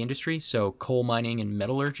by heavy industry, so coal mining and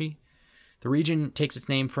metallurgy. The region takes its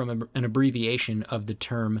name from an abbreviation of the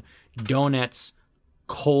term Donets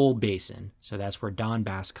Coal Basin. So that's where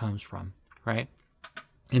Donbass comes from, right?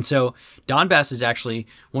 And so Donbass is actually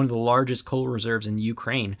one of the largest coal reserves in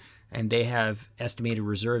Ukraine, and they have estimated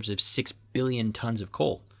reserves of 6 billion tons of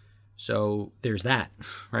coal. So there's that,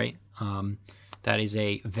 right? That is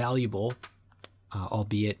a valuable,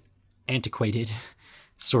 albeit antiquated,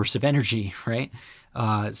 source of energy, right?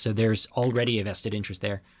 So there's already a vested interest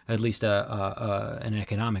there, at least an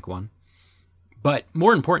economic one. But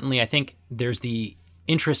more importantly, I think there's the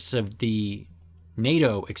interests of the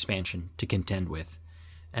NATO expansion to contend with.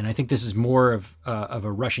 And I think this is more of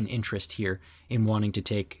a Russian interest here in wanting to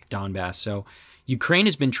take Donbass. So Ukraine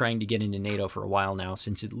has been trying to get into NATO for a while now,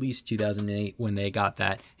 since at least 2008 when they got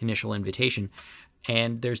that initial invitation.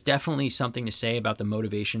 And there's definitely something to say about the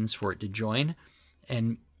motivations for it to join.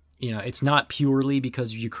 And, it's not purely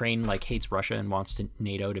because Ukraine hates Russia and wants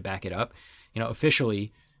NATO to back it up.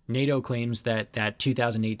 Officially, NATO claims that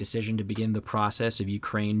 2008 decision to begin the process of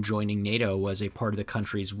Ukraine joining NATO was a part of the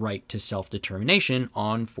country's right to self-determination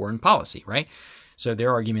on foreign policy, right? So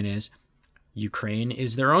their argument is Ukraine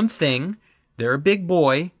is their own thing. They're a big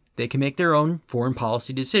boy. They can make their own foreign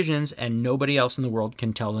policy decisions, and nobody else in the world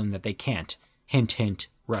can tell them that they can't. Hint, hint,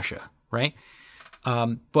 Russia, right?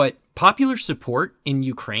 But popular support in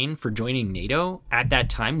Ukraine for joining NATO at that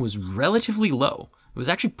time was relatively low. It was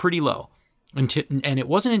actually pretty low. And it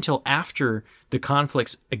wasn't until after the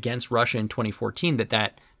conflicts against Russia in 2014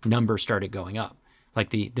 that number started going up,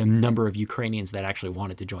 like the number of Ukrainians that actually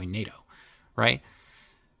wanted to join NATO, right?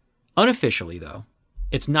 Unofficially, though,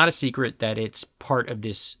 it's not a secret that it's part of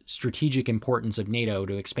this strategic importance of NATO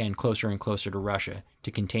to expand closer and closer to Russia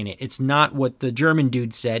to contain it. It's not what the German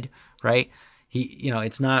dude said, right?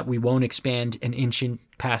 It's not, we won't expand an inch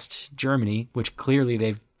past Germany, which clearly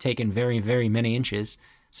they've taken very, very many inches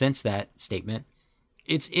since that statement.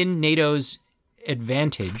 It's in NATO's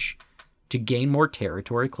advantage to gain more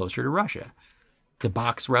territory closer to Russia, to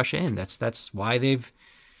box Russia in. That's why they've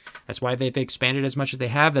expanded as much as they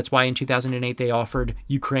have. That's why in 2008 they offered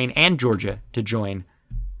Ukraine and Georgia to join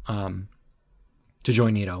NATO.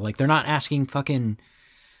 They're not asking fucking,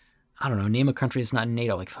 I don't know, name a country that's not in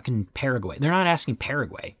NATO, like fucking Paraguay. They're not asking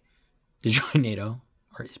Paraguay to join NATO.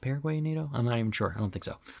 Or is Paraguay in NATO? I'm not even sure. I don't think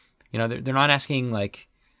so. They're not asking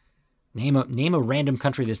name a random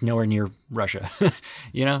country that's nowhere near Russia.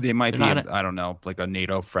 They might be, I don't know, like a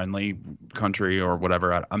NATO friendly country or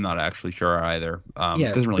whatever. I'm not actually sure either.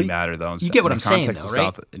 It doesn't really matter though. You get what I'm saying though,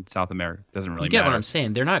 right? In South America, it doesn't really matter. You get what I'm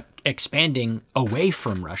saying. They're not expanding away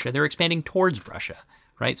from Russia. They're expanding towards Russia,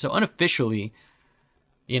 right? So unofficially,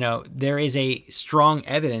 there is a strong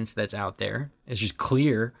evidence that's out there. It's just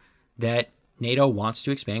clear that NATO wants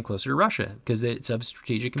to expand closer to Russia because it's of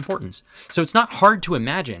strategic importance. So it's not hard to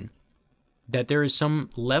imagine that there is some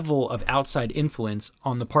level of outside influence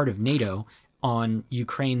on the part of NATO on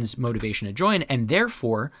Ukraine's motivation to join. And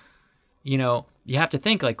therefore, you have to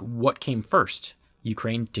think what came first?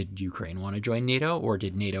 Did Ukraine want to join NATO, or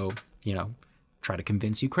did NATO, try to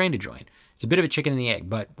convince Ukraine to join? It's a bit of a chicken and the egg,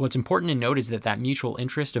 but what's important to note is that mutual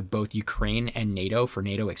interest of both Ukraine and NATO for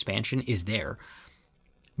NATO expansion is there.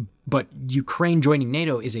 But Ukraine joining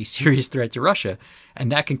NATO is a serious threat to Russia,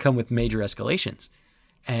 and that can come with major escalations.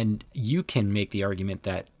 And you can make the argument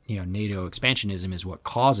that, NATO expansionism is what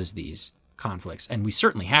causes these conflicts. And we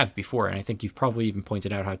certainly have before. And I think you've probably even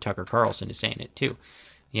pointed out how Tucker Carlson is saying it too.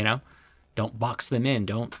 Don't box them in.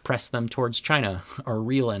 Don't press them towards China, our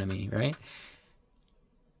real enemy, right?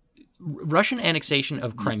 Russian annexation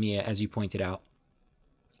of Crimea, as you pointed out,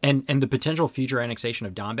 And the potential future annexation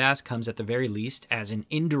of Donbass comes at the very least as an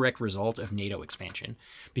indirect result of NATO expansion,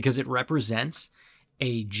 because it represents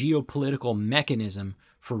a geopolitical mechanism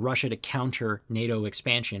for Russia to counter NATO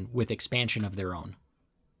expansion with expansion of their own.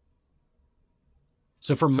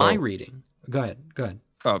 So my reading, go ahead.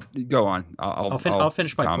 Go on. I'll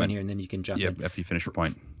finish my point here, and then you can jump in. Yeah, if you finish your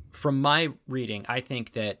point. From my reading, I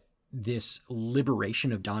think that this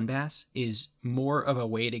liberation of Donbass is more of a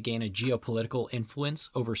way to gain a geopolitical influence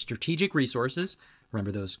over strategic resources,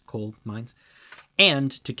 remember those coal mines, and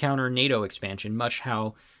to counter NATO expansion, much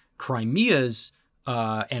how Crimea's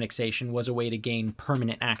annexation was a way to gain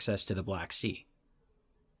permanent access to the Black Sea.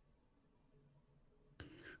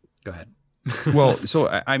 Go ahead. Well, so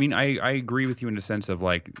I mean, I agree with you in the sense of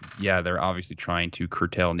like, yeah, they're obviously trying to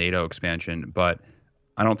curtail NATO expansion, but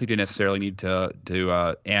I don't think they necessarily need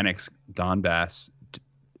to annex Donbass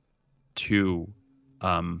to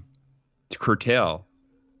curtail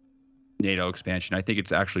NATO expansion. I think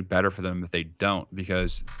it's actually better for them if they don't,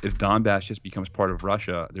 because if Donbass just becomes part of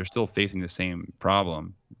Russia, they're still facing the same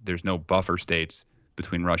problem. There's no buffer states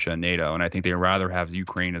between Russia and NATO, and I think they'd rather have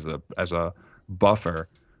Ukraine as a buffer,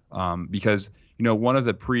 because one of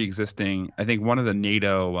the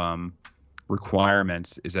NATO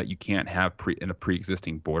requirements is that you can't have in a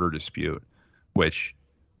pre-existing border dispute, which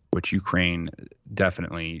Ukraine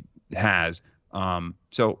definitely has.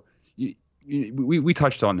 So we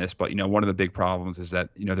touched on this, but one of the big problems is that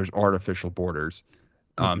there's artificial borders.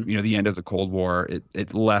 The end of the Cold War,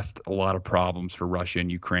 it left a lot of problems for Russia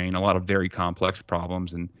and Ukraine, a lot of very complex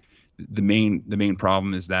problems, and the main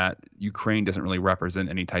problem is that Ukraine doesn't really represent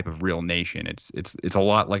any type of real nation. It's a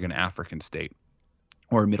lot like an African state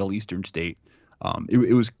or a Middle Eastern state.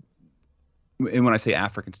 It was, and when I say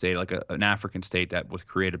African state, like an African state that was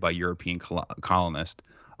created by European colonists.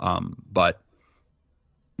 But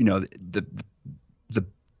the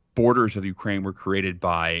borders of Ukraine were created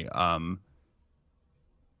by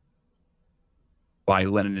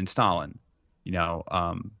Lenin and Stalin.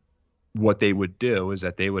 What they would do is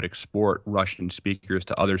that they would export Russian speakers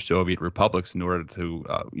to other Soviet republics in order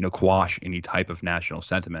to quash any type of national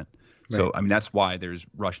sentiment. Right. So I mean, that's why there's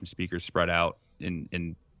Russian speakers spread out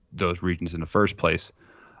in those regions in the first place.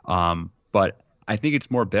 But I think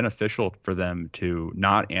it's more beneficial for them to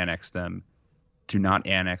not annex the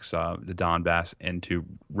Donbass, and to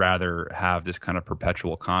rather have this kind of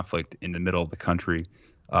perpetual conflict in the middle of the country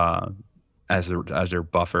as their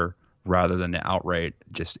buffer, rather than to outright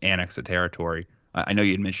just annex the territory. I know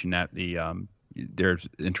you had mentioned that there's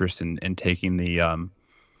interest in taking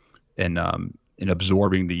in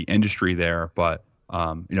absorbing the industry there, but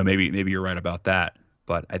maybe you're right about that.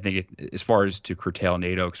 But I think as far as to curtail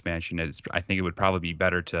NATO expansion, I think it would probably be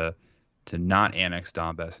better to not annex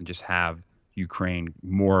Donbass and just have Ukraine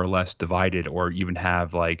more or less divided, or even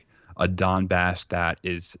have like a Donbass that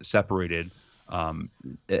is separated,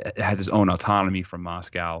 it has its own autonomy from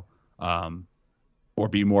Moscow, or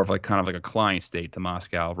be more of like kind of like a client state to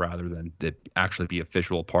Moscow, rather than to actually be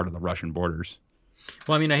official part of the Russian borders.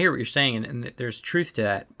 Well, I mean, I hear what you're saying, and there's truth to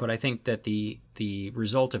that, but I think that the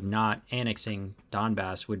result of not annexing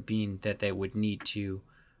Donbass would mean that they would need to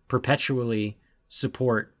perpetually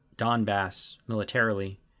support Donbass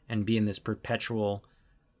militarily and be in this perpetual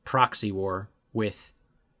proxy war with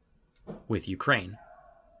Ukraine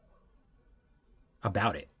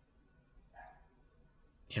about it.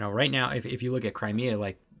 Right now, if you look at Crimea,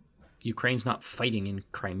 like, Ukraine's not fighting in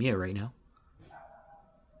Crimea right now.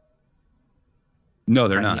 No,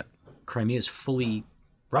 they're not. Crimea is fully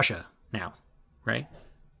Russia now, right?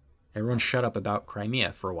 Everyone shut up about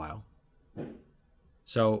Crimea for a while.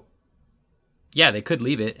 So, yeah, they could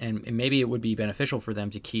leave it, and maybe it would be beneficial for them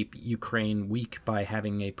to keep Ukraine weak by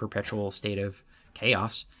having a perpetual state of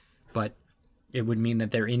chaos, but it would mean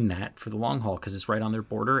that they're in that for the long haul, because it's right on their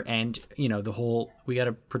border, and the whole "we got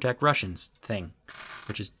to protect Russians" thing,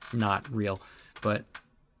 which is not real, but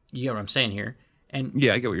you get what I'm saying here. And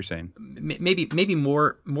yeah, I get what you're saying. Maybe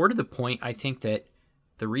more to the point, I think that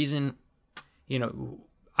the reason,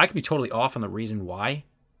 I could be totally off on the reason why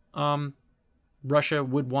Russia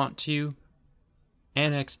would want to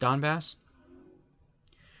annex Donbass,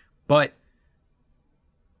 but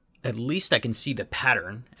at least I can see the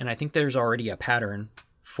pattern, and I think there's already a pattern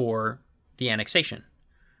for the annexation,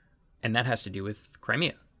 and that has to do with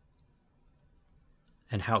Crimea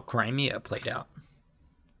and how Crimea played out.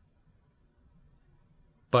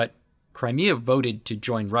 But Crimea voted to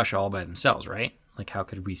join Russia all by themselves, right? Like, how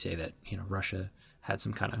could we say that, Russia had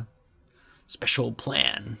some kind of special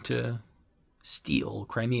plan to steal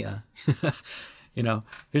Crimea?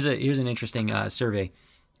 Here's an interesting survey.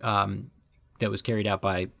 that was carried out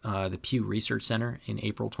by the Pew Research Center in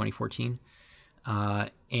April 2014.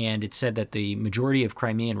 And it said that the majority of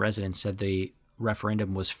Crimean residents said the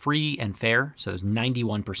referendum was free and fair, so it was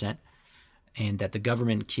 91%, and that the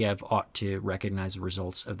government in Kiev ought to recognize the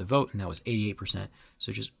results of the vote, and that was 88%.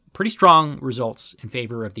 So just pretty strong results in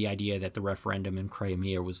favor of the idea that the referendum in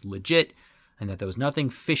Crimea was legit and that there was nothing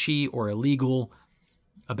fishy or illegal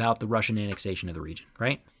about the Russian annexation of the region,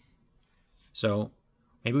 right? So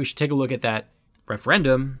maybe we should take a look at that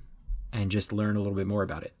referendum and just learn a little bit more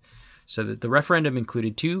about it. So the referendum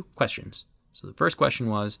included 2 questions. So the first question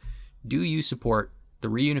was, do you support the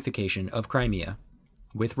reunification of Crimea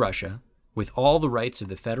with Russia with all the rights of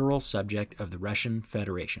the federal subject of the Russian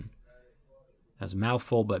Federation? That's a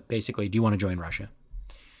mouthful, but basically, do you want to join Russia?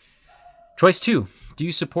 Choice 2, do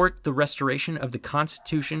you support the restoration of the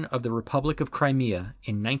Constitution of the Republic of Crimea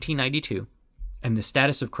in 1992 and the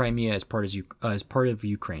status of Crimea as part of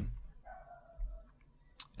Ukraine?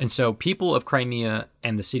 And so people of Crimea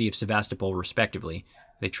and the city of Sevastopol, respectively,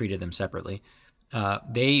 they treated them separately.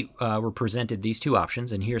 They were presented these 2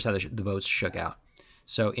 options, and here's how the votes shook out.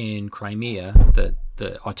 So in Crimea,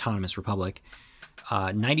 the autonomous republic,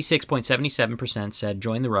 96.77% said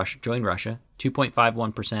join Russia.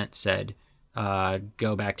 2.51% said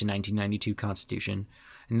go back to 1992 Constitution,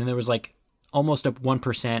 and then there was like almost a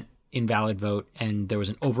 1% invalid vote, and there was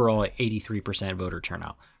an overall 83% voter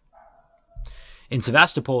turnout. In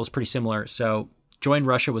Sevastopol, it's pretty similar. So join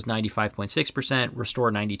Russia was 95.6%,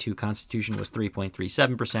 restore 92 Constitution was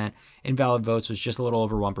 3.37%, invalid votes was just a little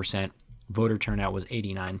over 1%, voter turnout was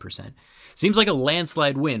 89%. Seems like a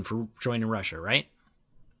landslide win for joining Russia, right?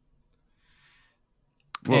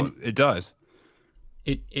 Well, and it does.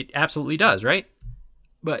 It absolutely does, right?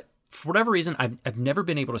 But for whatever reason, I've never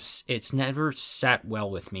been able to, it's never sat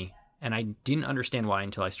well with me, and I didn't understand why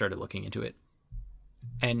until I started looking into it.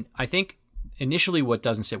 And I think initially what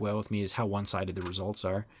doesn't sit well with me is how one-sided the results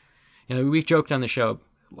are. You know, we've joked on the show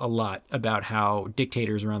a lot about how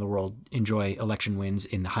dictators around the world enjoy election wins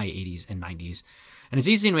in the high 80s and 90s. And it's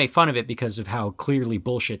easy to make fun of it because of how clearly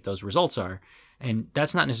bullshit those results are. And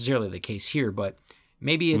that's not necessarily the case here, but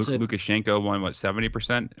maybe it's Lukashenko won,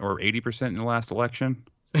 70% or 80% in the last election?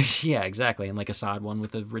 Yeah, exactly. And like Assad won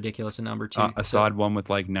with a ridiculous number too. Assad won with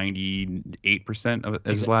like 98% of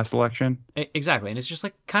his last election. Exactly. And it's just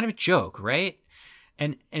like kind of a joke, right?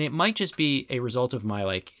 And it might just be a result of my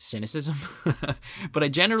like cynicism, but I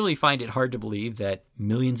generally find it hard to believe that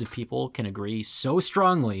millions of people can agree so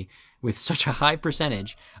strongly with such a high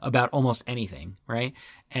percentage about almost anything, right?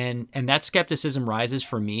 And that skepticism rises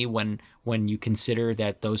for me when you consider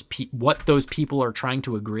that what those people are trying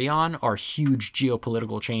to agree on are huge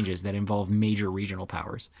geopolitical changes that involve major regional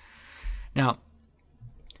powers. Now,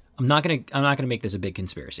 I'm not gonna make this a big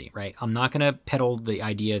conspiracy, right? I'm not gonna peddle the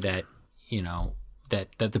idea that, you know, that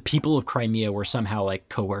the people of Crimea were somehow like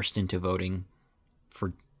coerced into voting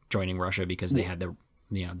for joining Russia because they had the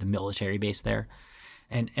military base there.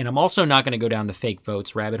 And I'm also not going to go down the fake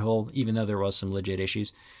votes rabbit hole, even though there was some legit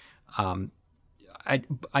issues. I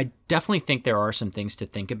definitely think there are some things to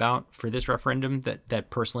think about for this referendum that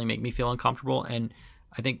personally make me feel uncomfortable. And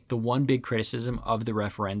I think the one big criticism of the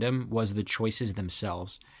referendum was the choices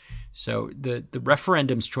themselves. So the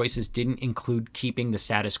referendum's choices didn't include keeping the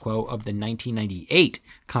status quo of the 1998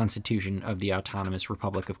 Constitution of the Autonomous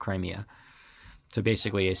Republic of Crimea. So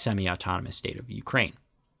basically a semi-autonomous state of Ukraine.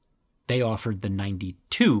 They offered the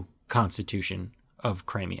 92 Constitution of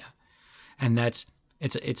Crimea. And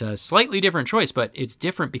it's a slightly different choice, but it's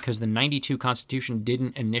different because the 92 Constitution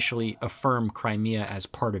didn't initially affirm Crimea as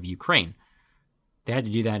part of Ukraine. They had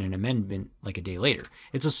to do that in an amendment like a day later.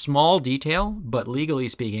 It's a small detail, but legally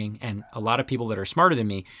speaking, and a lot of people that are smarter than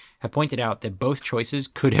me have pointed out that both choices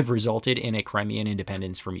could have resulted in a Crimean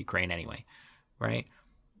independence from Ukraine anyway, right?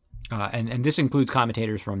 And this includes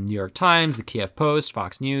commentators from New York Times, the Kiev Post,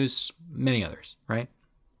 Fox News, many others, right?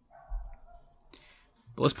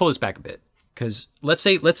 But let's pull this back a bit, because let's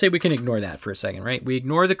say we can ignore that for a second, right? We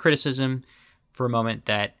ignore the criticism for a moment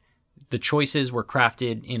that the choices were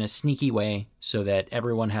crafted in a sneaky way so that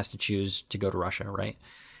everyone has to choose to go to Russia, right?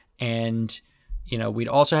 And, you know, we'd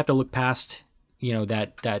also have to look past, you know,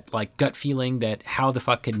 that like gut feeling that how the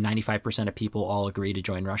fuck could 95% of people all agree to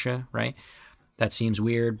join Russia, right? That seems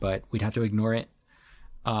weird, but we'd have to ignore it.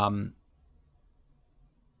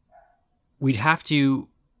 We'd have to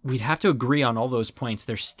agree on all those points.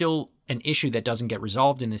 There's still an issue that doesn't get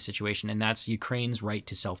resolved in this situation, and that's Ukraine's right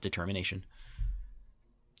to self-determination.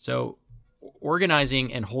 So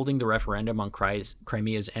organizing and holding the referendum on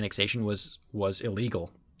Crimea's annexation was illegal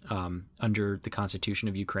under the Constitution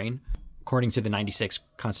of Ukraine. According to the 96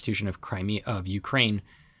 Constitution of Ukraine,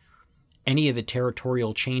 any of the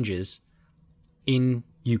territorial changes in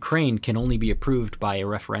Ukraine can only be approved by a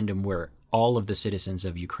referendum where all of the citizens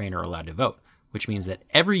of Ukraine are allowed to vote, which means that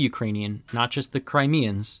every Ukrainian, not just the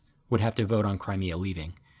Crimeans, would have to vote on Crimea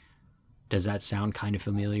leaving. Does that sound kind of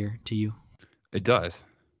familiar to you? It does.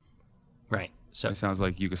 Right. So it sounds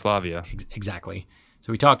like Yugoslavia. Exactly.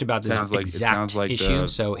 So we talked about this exact issue.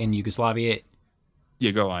 So in Yugoslavia...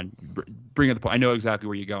 Yeah, go on. Bring up the point. I know exactly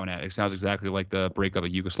where you're going at. It sounds exactly like the breakup of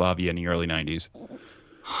Yugoslavia in the early 90s.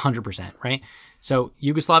 100%, right? So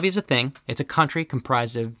Yugoslavia is a thing. It's a country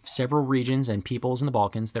comprised of several regions and peoples in the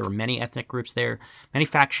Balkans. There were many ethnic groups there, many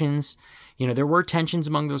factions. There were tensions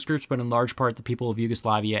among those groups, but in large part, the people of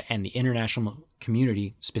Yugoslavia and the international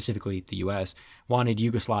community, specifically the U.S., wanted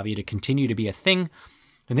Yugoslavia to continue to be a thing.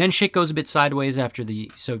 And then shit goes a bit sideways after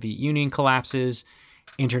the Soviet Union collapses.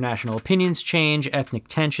 International opinions change, ethnic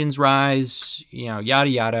tensions rise, yada,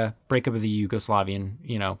 yada. Breakup of the Yugoslavian,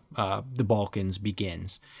 the Balkans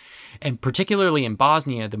begins. And particularly in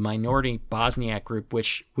Bosnia, the minority Bosniak group,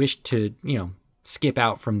 which wished to, skip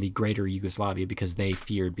out from the greater Yugoslavia because they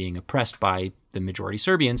feared being oppressed by the majority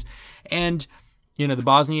Serbians. And, the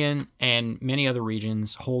Bosnian and many other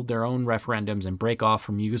regions hold their own referendums and break off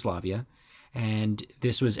from Yugoslavia. And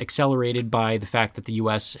this was accelerated by the fact that the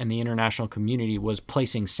U.S. and the international community was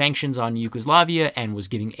placing sanctions on Yugoslavia and was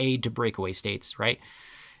giving aid to breakaway states, right?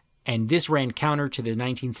 And this ran counter to the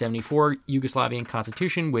 1974 Yugoslavian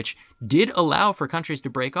constitution, which did allow for countries to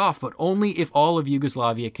break off, but only if all of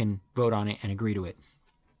Yugoslavia can vote on it and agree to it.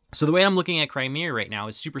 So the way I'm looking at Crimea right now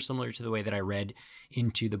is super similar to the way that I read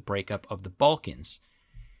into the breakup of the Balkans.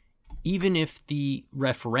 Even if the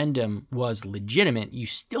referendum was legitimate, you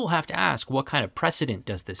still have to ask, what kind of precedent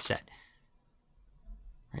does this set?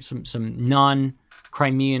 Right, some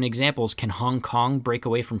non-Crimean examples. Can Hong Kong break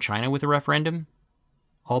away from China with a referendum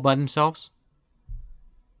all by themselves?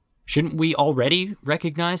 Shouldn't we already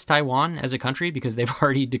recognize Taiwan as a country because they've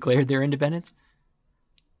already declared their independence?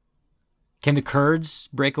 Can the Kurds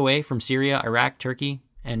break away from Syria, Iraq, Turkey,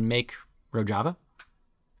 and make Rojava?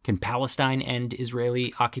 Can Palestine end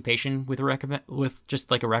Israeli occupation with just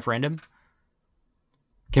like a referendum?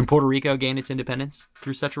 Can Puerto Rico gain its independence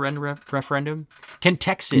through such a referendum? Can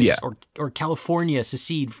Texas or California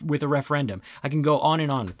secede with a referendum? I can go on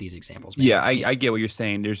and on with these examples. Man. Yeah, I get what you're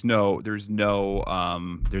saying. There's a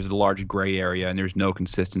large gray area, and there's no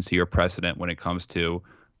consistency or precedent when it comes to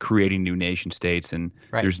creating new nation states, and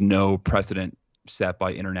there's no precedent set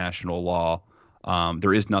by international law.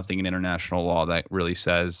 There is nothing in international law that really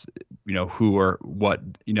says, who or what,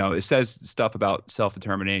 it says stuff about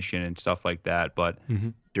self-determination and stuff like that, but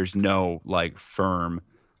there's no firm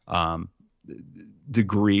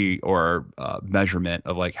degree or measurement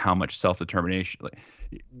of how much self-determination,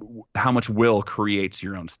 how much will creates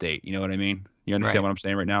your own state. You know what I mean? You understand what I'm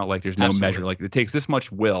saying right now? There's no measure. It takes this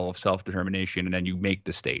much will of self-determination, and then you make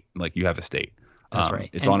the state. You have a state. That's right.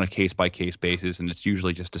 It's on a case-by-case basis, and it's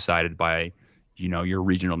usually just decided by your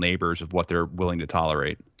regional neighbors of what they're willing to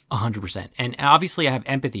tolerate. 100%. And obviously I have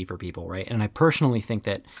empathy for people, right? And I personally think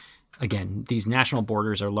that, again, these national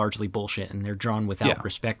borders are largely bullshit, and they're drawn without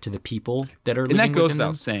respect to the people that are living within them. And that goes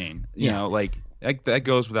without saying. That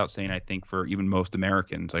goes without saying, I think, for even most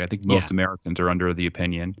Americans. I think most Americans are under the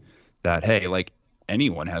opinion that, hey,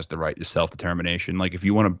 anyone has the right to self-determination. If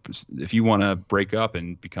you want to break up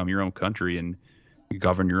and become your own country and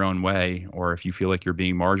govern your own way, or if you feel like you're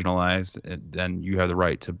being marginalized, then you have the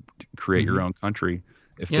right to create your own country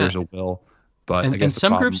if there's a will. But and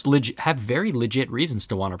some groups have very legit reasons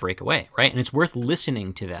to want to break away, right? And it's worth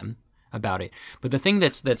listening to them about it. But the thing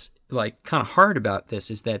that's kind of hard about this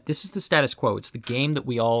is that this is the status quo. It's the game that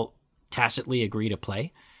we all tacitly agree to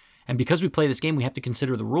play. And because we play this game, we have to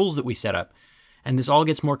consider the rules that we set up. And this all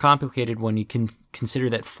gets more complicated when you can consider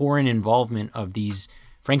that foreign involvement of these,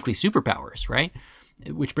 frankly, superpowers, right?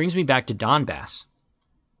 Which brings me back to Donbass.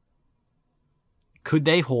 Could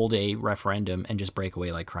they hold a referendum and just break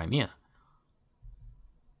away like Crimea?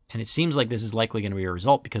 And it seems like this is likely going to be a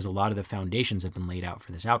result because a lot of the foundations have been laid out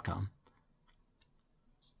for this outcome.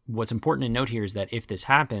 What's important to note here is that if this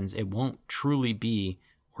happens, it won't truly be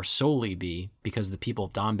or solely be because the people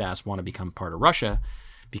of Donbass want to become part of Russia,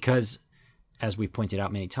 because, as we've pointed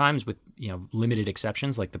out many times, with limited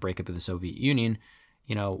exceptions like the breakup of the Soviet Union,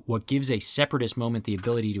 what gives a separatist moment the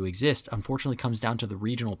ability to exist, unfortunately, comes down to the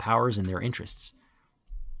regional powers and their interests.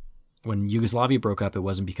 When Yugoslavia broke up, it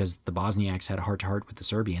wasn't because the Bosniaks had a heart-to-heart with the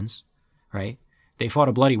Serbians, right? They fought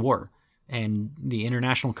a bloody war, and the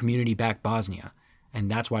international community backed Bosnia, and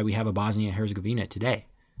that's why we have a Bosnia and Herzegovina today.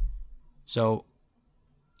 So,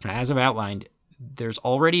 as I've outlined, there's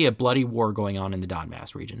already a bloody war going on in the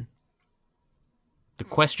Donbass region. The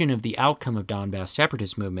question of the outcome of Donbass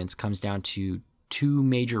separatist movements comes down to two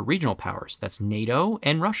major regional powers. That's NATO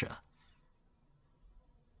and Russia.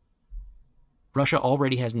 Russia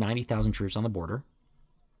already has 90,000 troops on the border.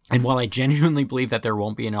 And while I genuinely believe that there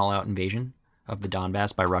won't be an all-out invasion of the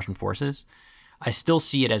Donbass by Russian forces, I still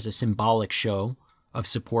see it as a symbolic show of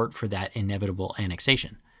support for that inevitable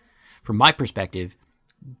annexation. From my perspective,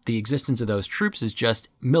 the existence of those troops is just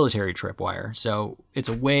military tripwire. So it's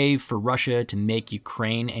a way for Russia to make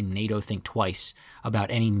Ukraine and NATO think twice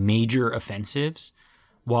about any major offensives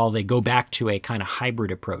while they go back to a kind of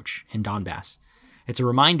hybrid approach in Donbass. It's a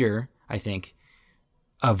reminder, I think,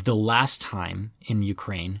 of the last time in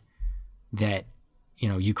Ukraine that,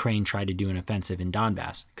 Ukraine tried to do an offensive in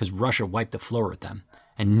Donbass because Russia wiped the floor with them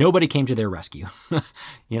and nobody came to their rescue,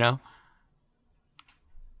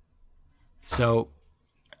 So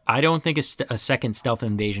I don't think a second stealth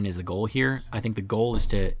invasion is the goal here. I think the goal is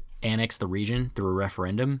to annex the region through a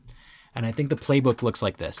referendum. And I think the playbook looks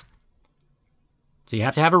like this. So you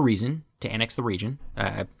have to have a reason to annex the region.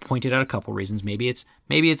 I pointed out a couple reasons. Maybe it's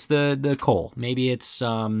the coal. Maybe it's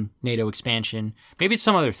NATO expansion. Maybe it's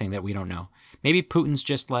some other thing that we don't know. Maybe Putin's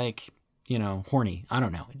just horny. I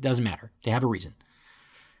don't know. It doesn't matter. They have a reason.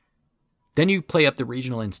 Then you play up the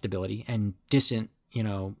regional instability and dissent,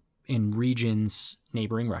 in regions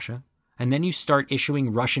neighboring Russia. And then you start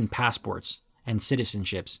issuing Russian passports and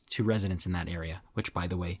citizenships to residents in that area, which, by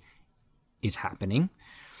the way, is happening.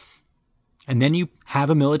 And then you have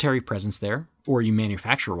a military presence there, or you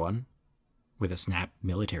manufacture one with a snap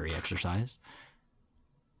military exercise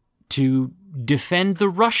to defend the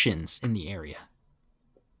Russians in the area.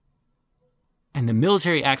 And the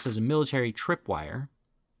military acts as a military tripwire,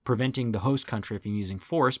 preventing the host country from using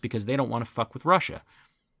force because they don't want to fuck with Russia.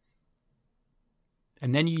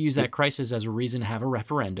 And then you use that crisis as a reason to have a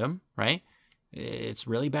referendum, right? It's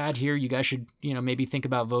really bad here. You guys should, maybe think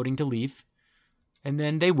about voting to leave. And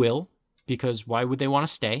then they will, because why would they want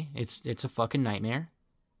to stay? It's a fucking nightmare.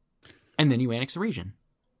 And then you annex the region.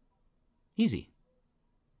 Easy.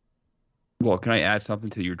 Well, can I add something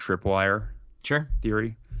to your tripwire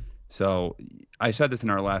theory? So I said this in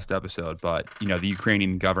our last episode, but, the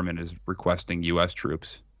Ukrainian government is requesting U.S.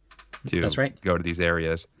 troops to go to these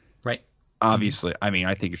areas. Right. Obviously,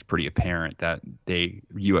 I think it's pretty apparent that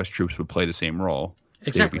U.S. troops would play the same role.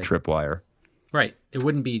 Exactly. They would be tripwire. Right. It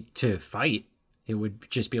wouldn't be to fight. It would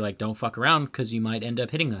just be like, don't fuck around because you might end up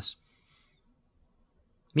hitting us.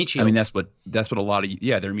 Meat shields. That's what a lot of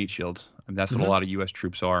they're meat shields. That's what a lot of U.S.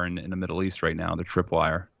 troops are in the Middle East right now. They're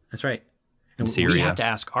tripwire. That's right. And we have to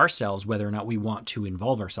ask ourselves whether or not we want to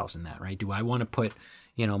involve ourselves in that. Right? Do I want to put,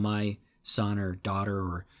 my son or daughter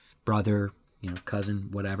or brother, cousin,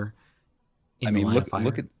 whatever, in the line of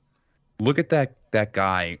fire? Look at that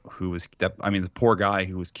guy who was the poor guy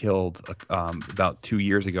who was killed about 2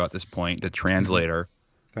 years ago at this point, the translator,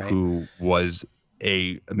 who was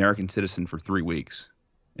a American citizen for 3 weeks.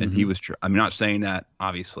 And he was, I'm not saying that,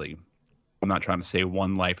 obviously, I'm not trying to say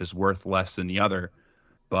one life is worth less than the other,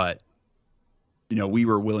 but, we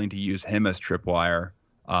were willing to use him as tripwire.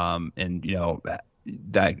 And,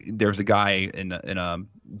 that there's a guy in a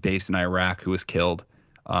base in Iraq who was killed,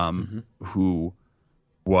 who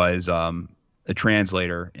was a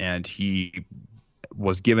translator, and he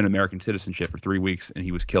was given American citizenship for 3 weeks, and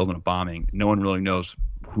he was killed in a bombing. No one really knows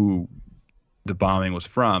who the bombing was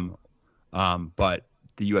from, but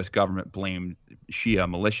the U.S. government blamed Shia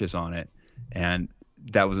militias on it, and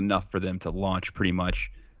that was enough for them to launch pretty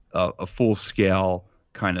much a full-scale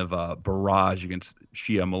kind of barrage against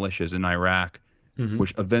Shia militias in Iraq,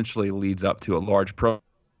 which eventually leads up to a large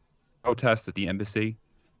protest at the embassy,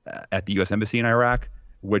 at the U.S. embassy in Iraq,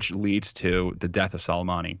 which leads to the death of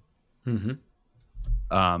Soleimani.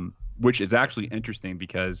 Which is actually interesting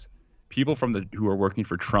because people who are working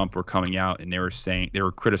for Trump were coming out and they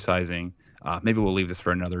were criticizing. Maybe we'll leave this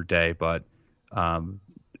for another day, but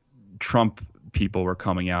Trump people were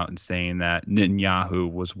coming out and saying that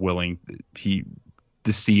Netanyahu he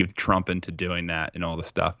deceived Trump into doing that and all this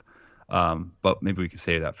stuff. But maybe we can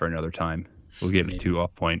save that for another time. We'll get it too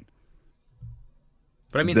off point.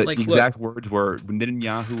 But the exact words were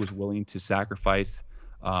Netanyahu was willing to sacrifice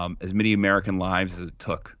as many American lives as it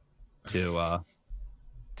took to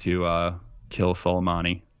kill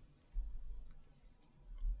Soleimani.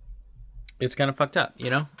 It's kind of fucked up,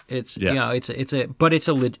 It's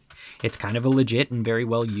it's kind of a legit and very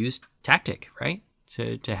well used tactic, right?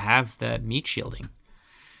 To have the meat shielding.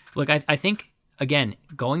 Look, I think again,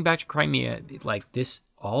 going back to Crimea, like this,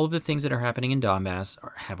 all of the things that are happening in Donbass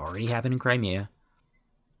have already happened in Crimea.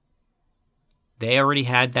 They already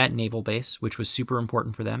had that naval base, which was super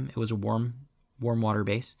important for them. It was a warm water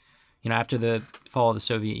base. After the fall of the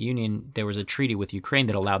Soviet Union, there was a treaty with Ukraine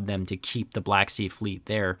that allowed them to keep the Black Sea Fleet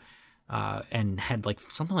there, and had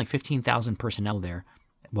something like 15,000 personnel there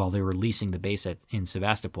while they were leasing the base in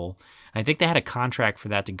Sevastopol. I think they had a contract for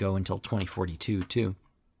that to go until 2042 too.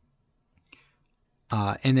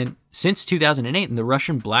 And then since 2008, and the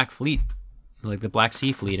Russian Black Fleet, like the Black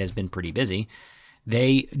Sea Fleet, has been pretty busy.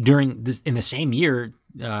 They, in the same year,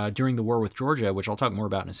 during the war with Georgia, which I'll talk more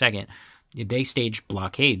about in a second, they staged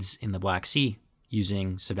blockades in the Black Sea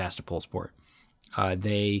using Sevastopol's port.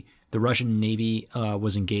 The Russian Navy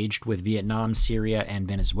was engaged with Vietnam, Syria, and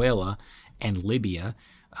Venezuela, and Libya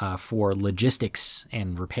for logistics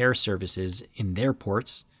and repair services in their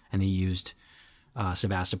ports, and they used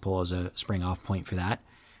Sevastopol as a spring-off point for that.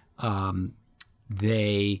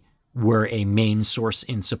 They were a main source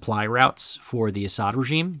in supply routes for the Assad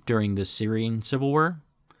regime during the Syrian civil war.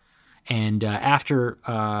 And after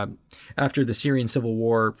the Syrian civil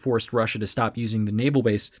war forced Russia to stop using the naval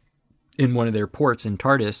base in one of their ports in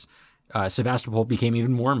Tartus, Sevastopol became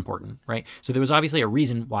even more important, right? So there was obviously a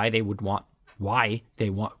reason why they want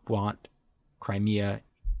Crimea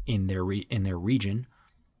in their region.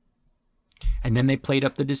 And then they played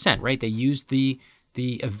up the dissent, right? They used the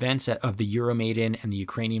events of the Euromaidan and the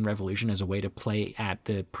Ukrainian Revolution as a way to play at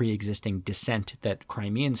the pre-existing dissent that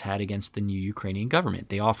Crimeans had against the new Ukrainian government.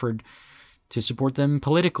 They offered to support them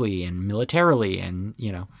politically and militarily, and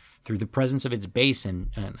through the presence of its base and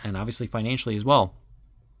obviously financially as well.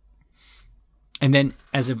 And then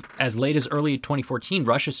as late as early 2014,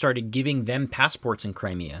 Russia started giving them passports in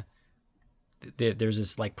Crimea. There's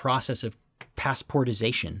this process of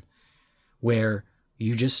passportization where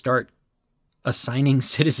you just start assigning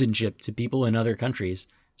citizenship to people in other countries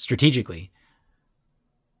strategically,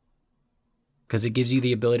 because it gives you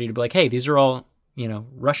the ability to be like, hey, these are all,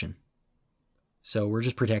 Russian. So we're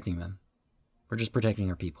just protecting them. We're just protecting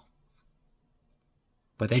our people.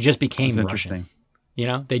 But they just became Russian.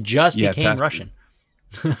 They just became Russian.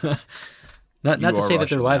 not to say that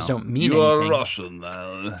their lives don't mean anything. You are Russian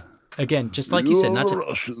now. Again, just like you said, not to...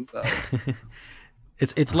 Russian now.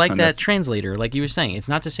 It's like that translator, like you were saying. It's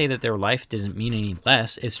not to say that their life doesn't mean any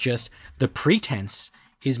less. It's just the pretense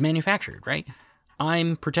is manufactured, right?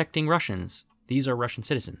 I'm protecting Russians. These are Russian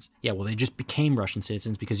citizens. Yeah, well, they just became Russian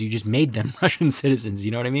citizens because you just made them Russian citizens. You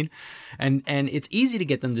know what I mean? And it's easy to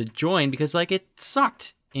get them to join because it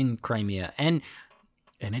sucked in Crimea and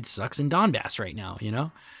it sucks in Donbass right now.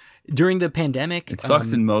 During the pandemic, it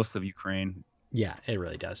sucks in most of Ukraine. Yeah, it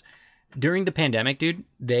really does. During the pandemic, dude,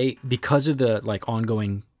 because of the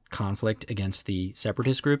ongoing conflict against the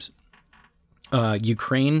separatist groups,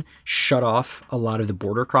 Ukraine shut off a lot of the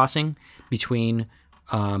border crossing between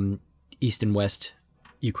East and West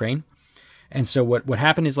Ukraine. And so what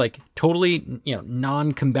happened is totally,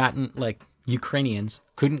 non-combatant Ukrainians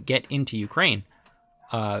couldn't get into Ukraine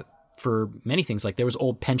for many things. There was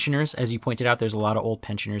old pensioners, as you pointed out, there's a lot of old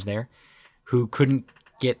pensioners there who couldn't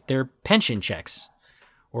get their pension checks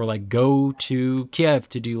or go to Kiev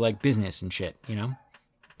to do business and shit,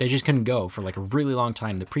 They just couldn't go for a really long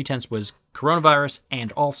time. The pretense was coronavirus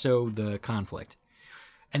and also the conflict.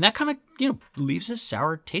 And that kind of, leaves a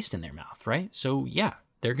sour taste in their mouth, right? So yeah,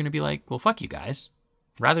 they're going to be like, well, fuck you guys.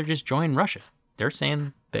 Rather just join Russia. They're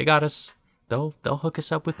saying they got us. They'll hook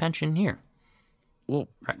us up with pension here. Well,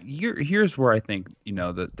 here's where I think,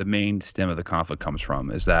 the main stem of the conflict comes from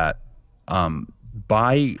is that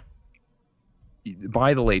by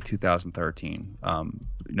the late 2013,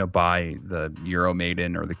 by the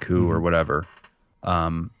Euromaidan or the coup or whatever,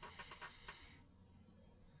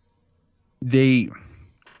 there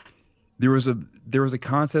was a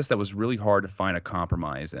contest that was really hard to find a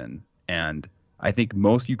compromise in, and I think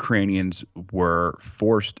most Ukrainians were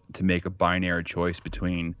forced to make a binary choice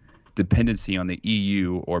between dependency on the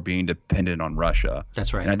EU or being dependent on Russia.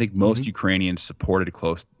 That's right. And I think most Ukrainians supported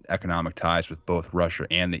close economic ties with both Russia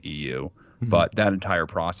and the EU. But that entire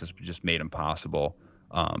process just made impossible,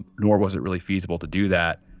 nor was it really feasible to do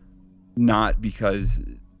that. Not because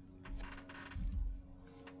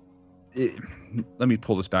let me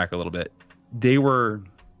pull this back a little bit.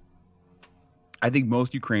 I think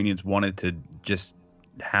most Ukrainians wanted to just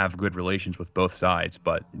have good relations with both sides,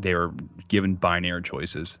 but they were given binary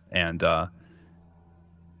choices, and the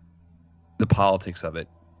politics of it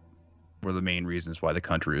were the main reasons why the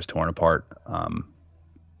country was torn apart.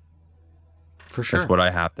 For sure. That's what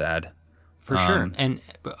I have to add. For sure. And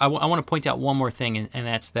I want to point out one more thing, and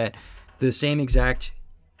that's that the same exact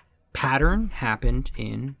pattern happened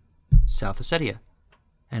in South Ossetia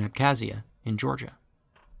and Abkhazia in Georgia.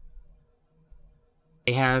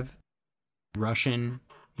 They have Russian,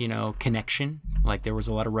 connection. There was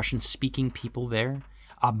a lot of Russian-speaking people there.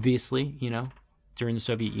 Obviously, during the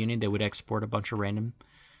Soviet Union, they would export a bunch of random,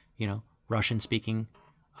 Russian-speaking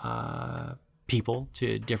people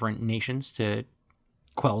to different nations to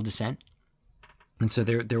quell dissent. And so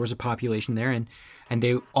there was a population there, and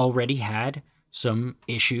they already had some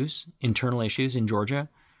issues, internal issues in Georgia,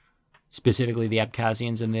 specifically the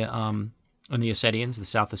Abkhazians and the Ossetians, the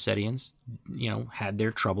South Ossetians, had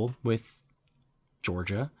their trouble with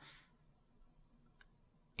Georgia.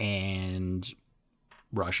 And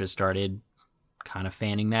Russia started kind of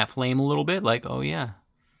fanning that flame a little bit, like, oh yeah,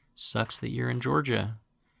 sucks that you're in Georgia.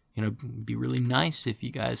 It'd be really nice if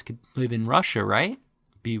you guys could live in Russia, right?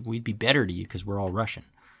 We'd be better to you because we're all Russian.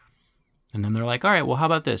 And then they're like, all right, well, how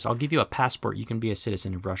about this? I'll give you a passport. You can be a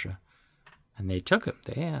citizen of Russia. And they took him.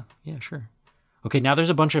 Yeah, sure. Okay, now there's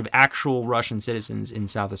a bunch of actual Russian citizens in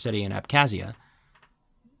South Ossetia and Abkhazia.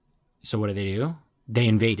 So what do? They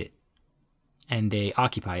invade it. And they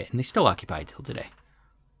occupy it. And they still occupy it till today.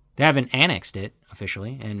 They haven't annexed it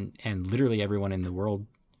officially. And literally everyone in the world,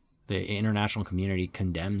 the international community,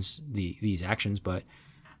 condemns these actions. But,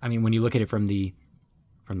 I mean, when you look at it from the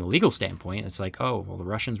legal standpoint, it's like, oh, well, the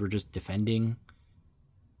Russians were just defending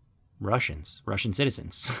Russian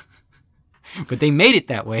citizens. But they made it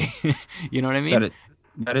that way. You know what I mean?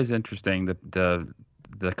 That is interesting, the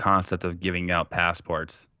concept of giving out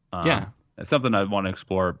passports. Yeah. It's something I want to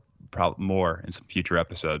explore more in some future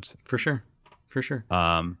episodes. For sure.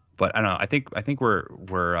 But I don't know. I think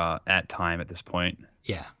we're at time at this point.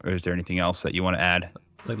 Yeah. Or is there anything else that you want to add?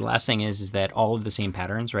 Like the last thing is that all of the same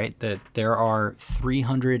patterns, right? That there are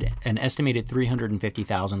an estimated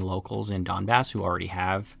 350,000 locals in Donbass who already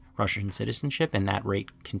have Russian citizenship, and that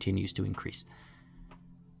rate continues to increase.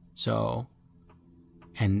 So,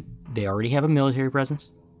 and they already have a military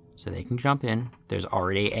presence, so they can jump in. There's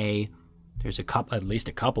already at least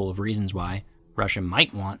a couple of reasons why Russia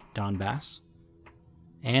might want Donbass,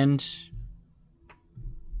 and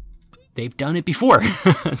they've done it before.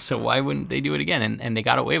 So why wouldn't they do it again? And they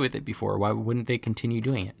got away with it before. Why wouldn't they continue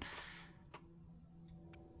doing it?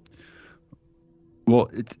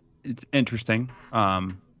 Well, it's interesting.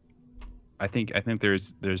 I think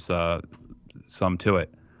there's some to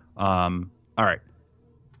it. All right.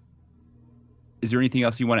 Is there anything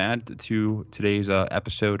else you want to add to today's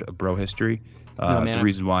episode of Bro History? No, man. The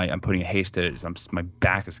reason why I'm putting a haste at it is my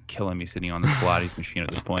back is killing me sitting on this Pilates machine at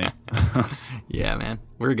this point. Yeah, man.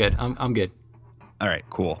 We're good. I'm good. All right,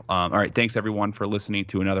 cool. All right, thanks everyone for listening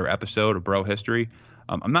to another episode of Bro History.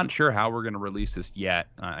 I'm not sure how we're going to release this yet.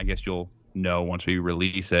 I guess you'll know once we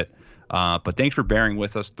release it. But thanks for bearing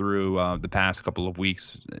with us through the past couple of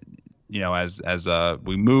weeks. As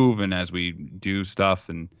we move and as we do stuff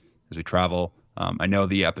and as we travel. I know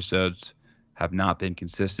the episodes have not been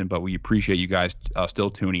consistent, but we appreciate you guys still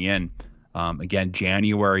tuning in. Again,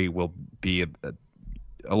 January will be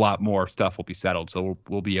a lot more stuff will be settled, so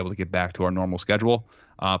we'll be able to get back to our normal schedule.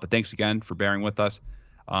 But thanks again for bearing with us.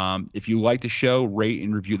 If you like the show, rate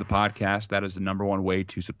and review the podcast. That is the number one way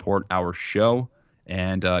to support our show.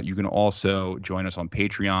 And you can also join us on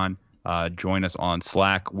Patreon, join us on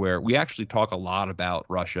Slack, where we actually talk a lot about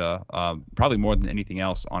Russia, probably more than anything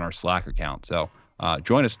else on our Slack account. So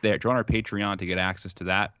join us there. Join our Patreon to get access to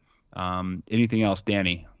that. Anything else,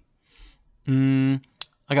 Danny? I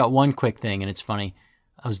got one quick thing, and it's funny.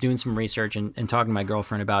 I was doing some research and talking to my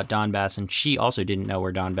girlfriend about Donbass, and she also didn't know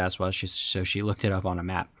where Donbass was, so she looked it up on a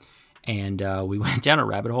map. And we went down a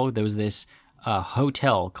rabbit hole. There was this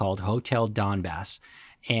hotel called Hotel Donbass,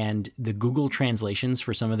 and the Google translations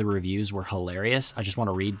for some of the reviews were hilarious. I just want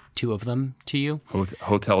to read two of them to you.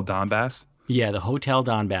 Hotel Donbass? Yeah, the Hotel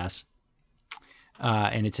Donbass.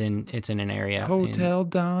 And it's in an area. Hotel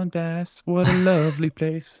Donbass, what a lovely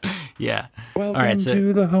place. Yeah. Welcome all right,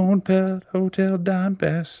 to the Hotel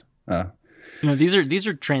Donbass. These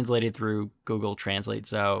are translated through Google Translate,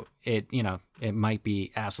 so it might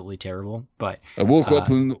be absolutely terrible. But I woke up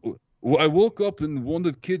and one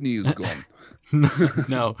of the kidney is gone.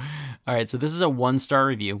 No. All right, so this is a 1-star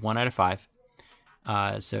review, 1 out of 5.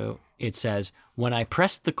 So it says, "When I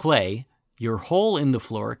pressed the clay, your hole in the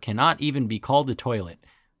floor cannot even be called a toilet.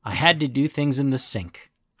 I had to do things in the sink."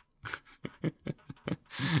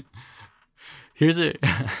 Here's a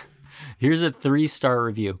 3-star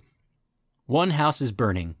review. "One house is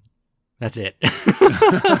burning." That's it.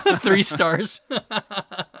 3 stars.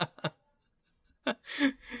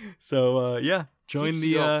 So yeah, join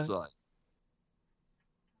the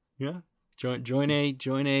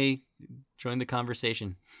join the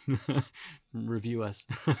conversation. Review us.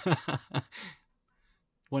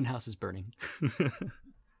 One house is burning.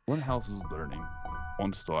 One house is burning.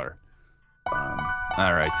 1 star.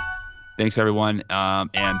 All right. Thanks everyone.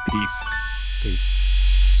 And peace. Peace.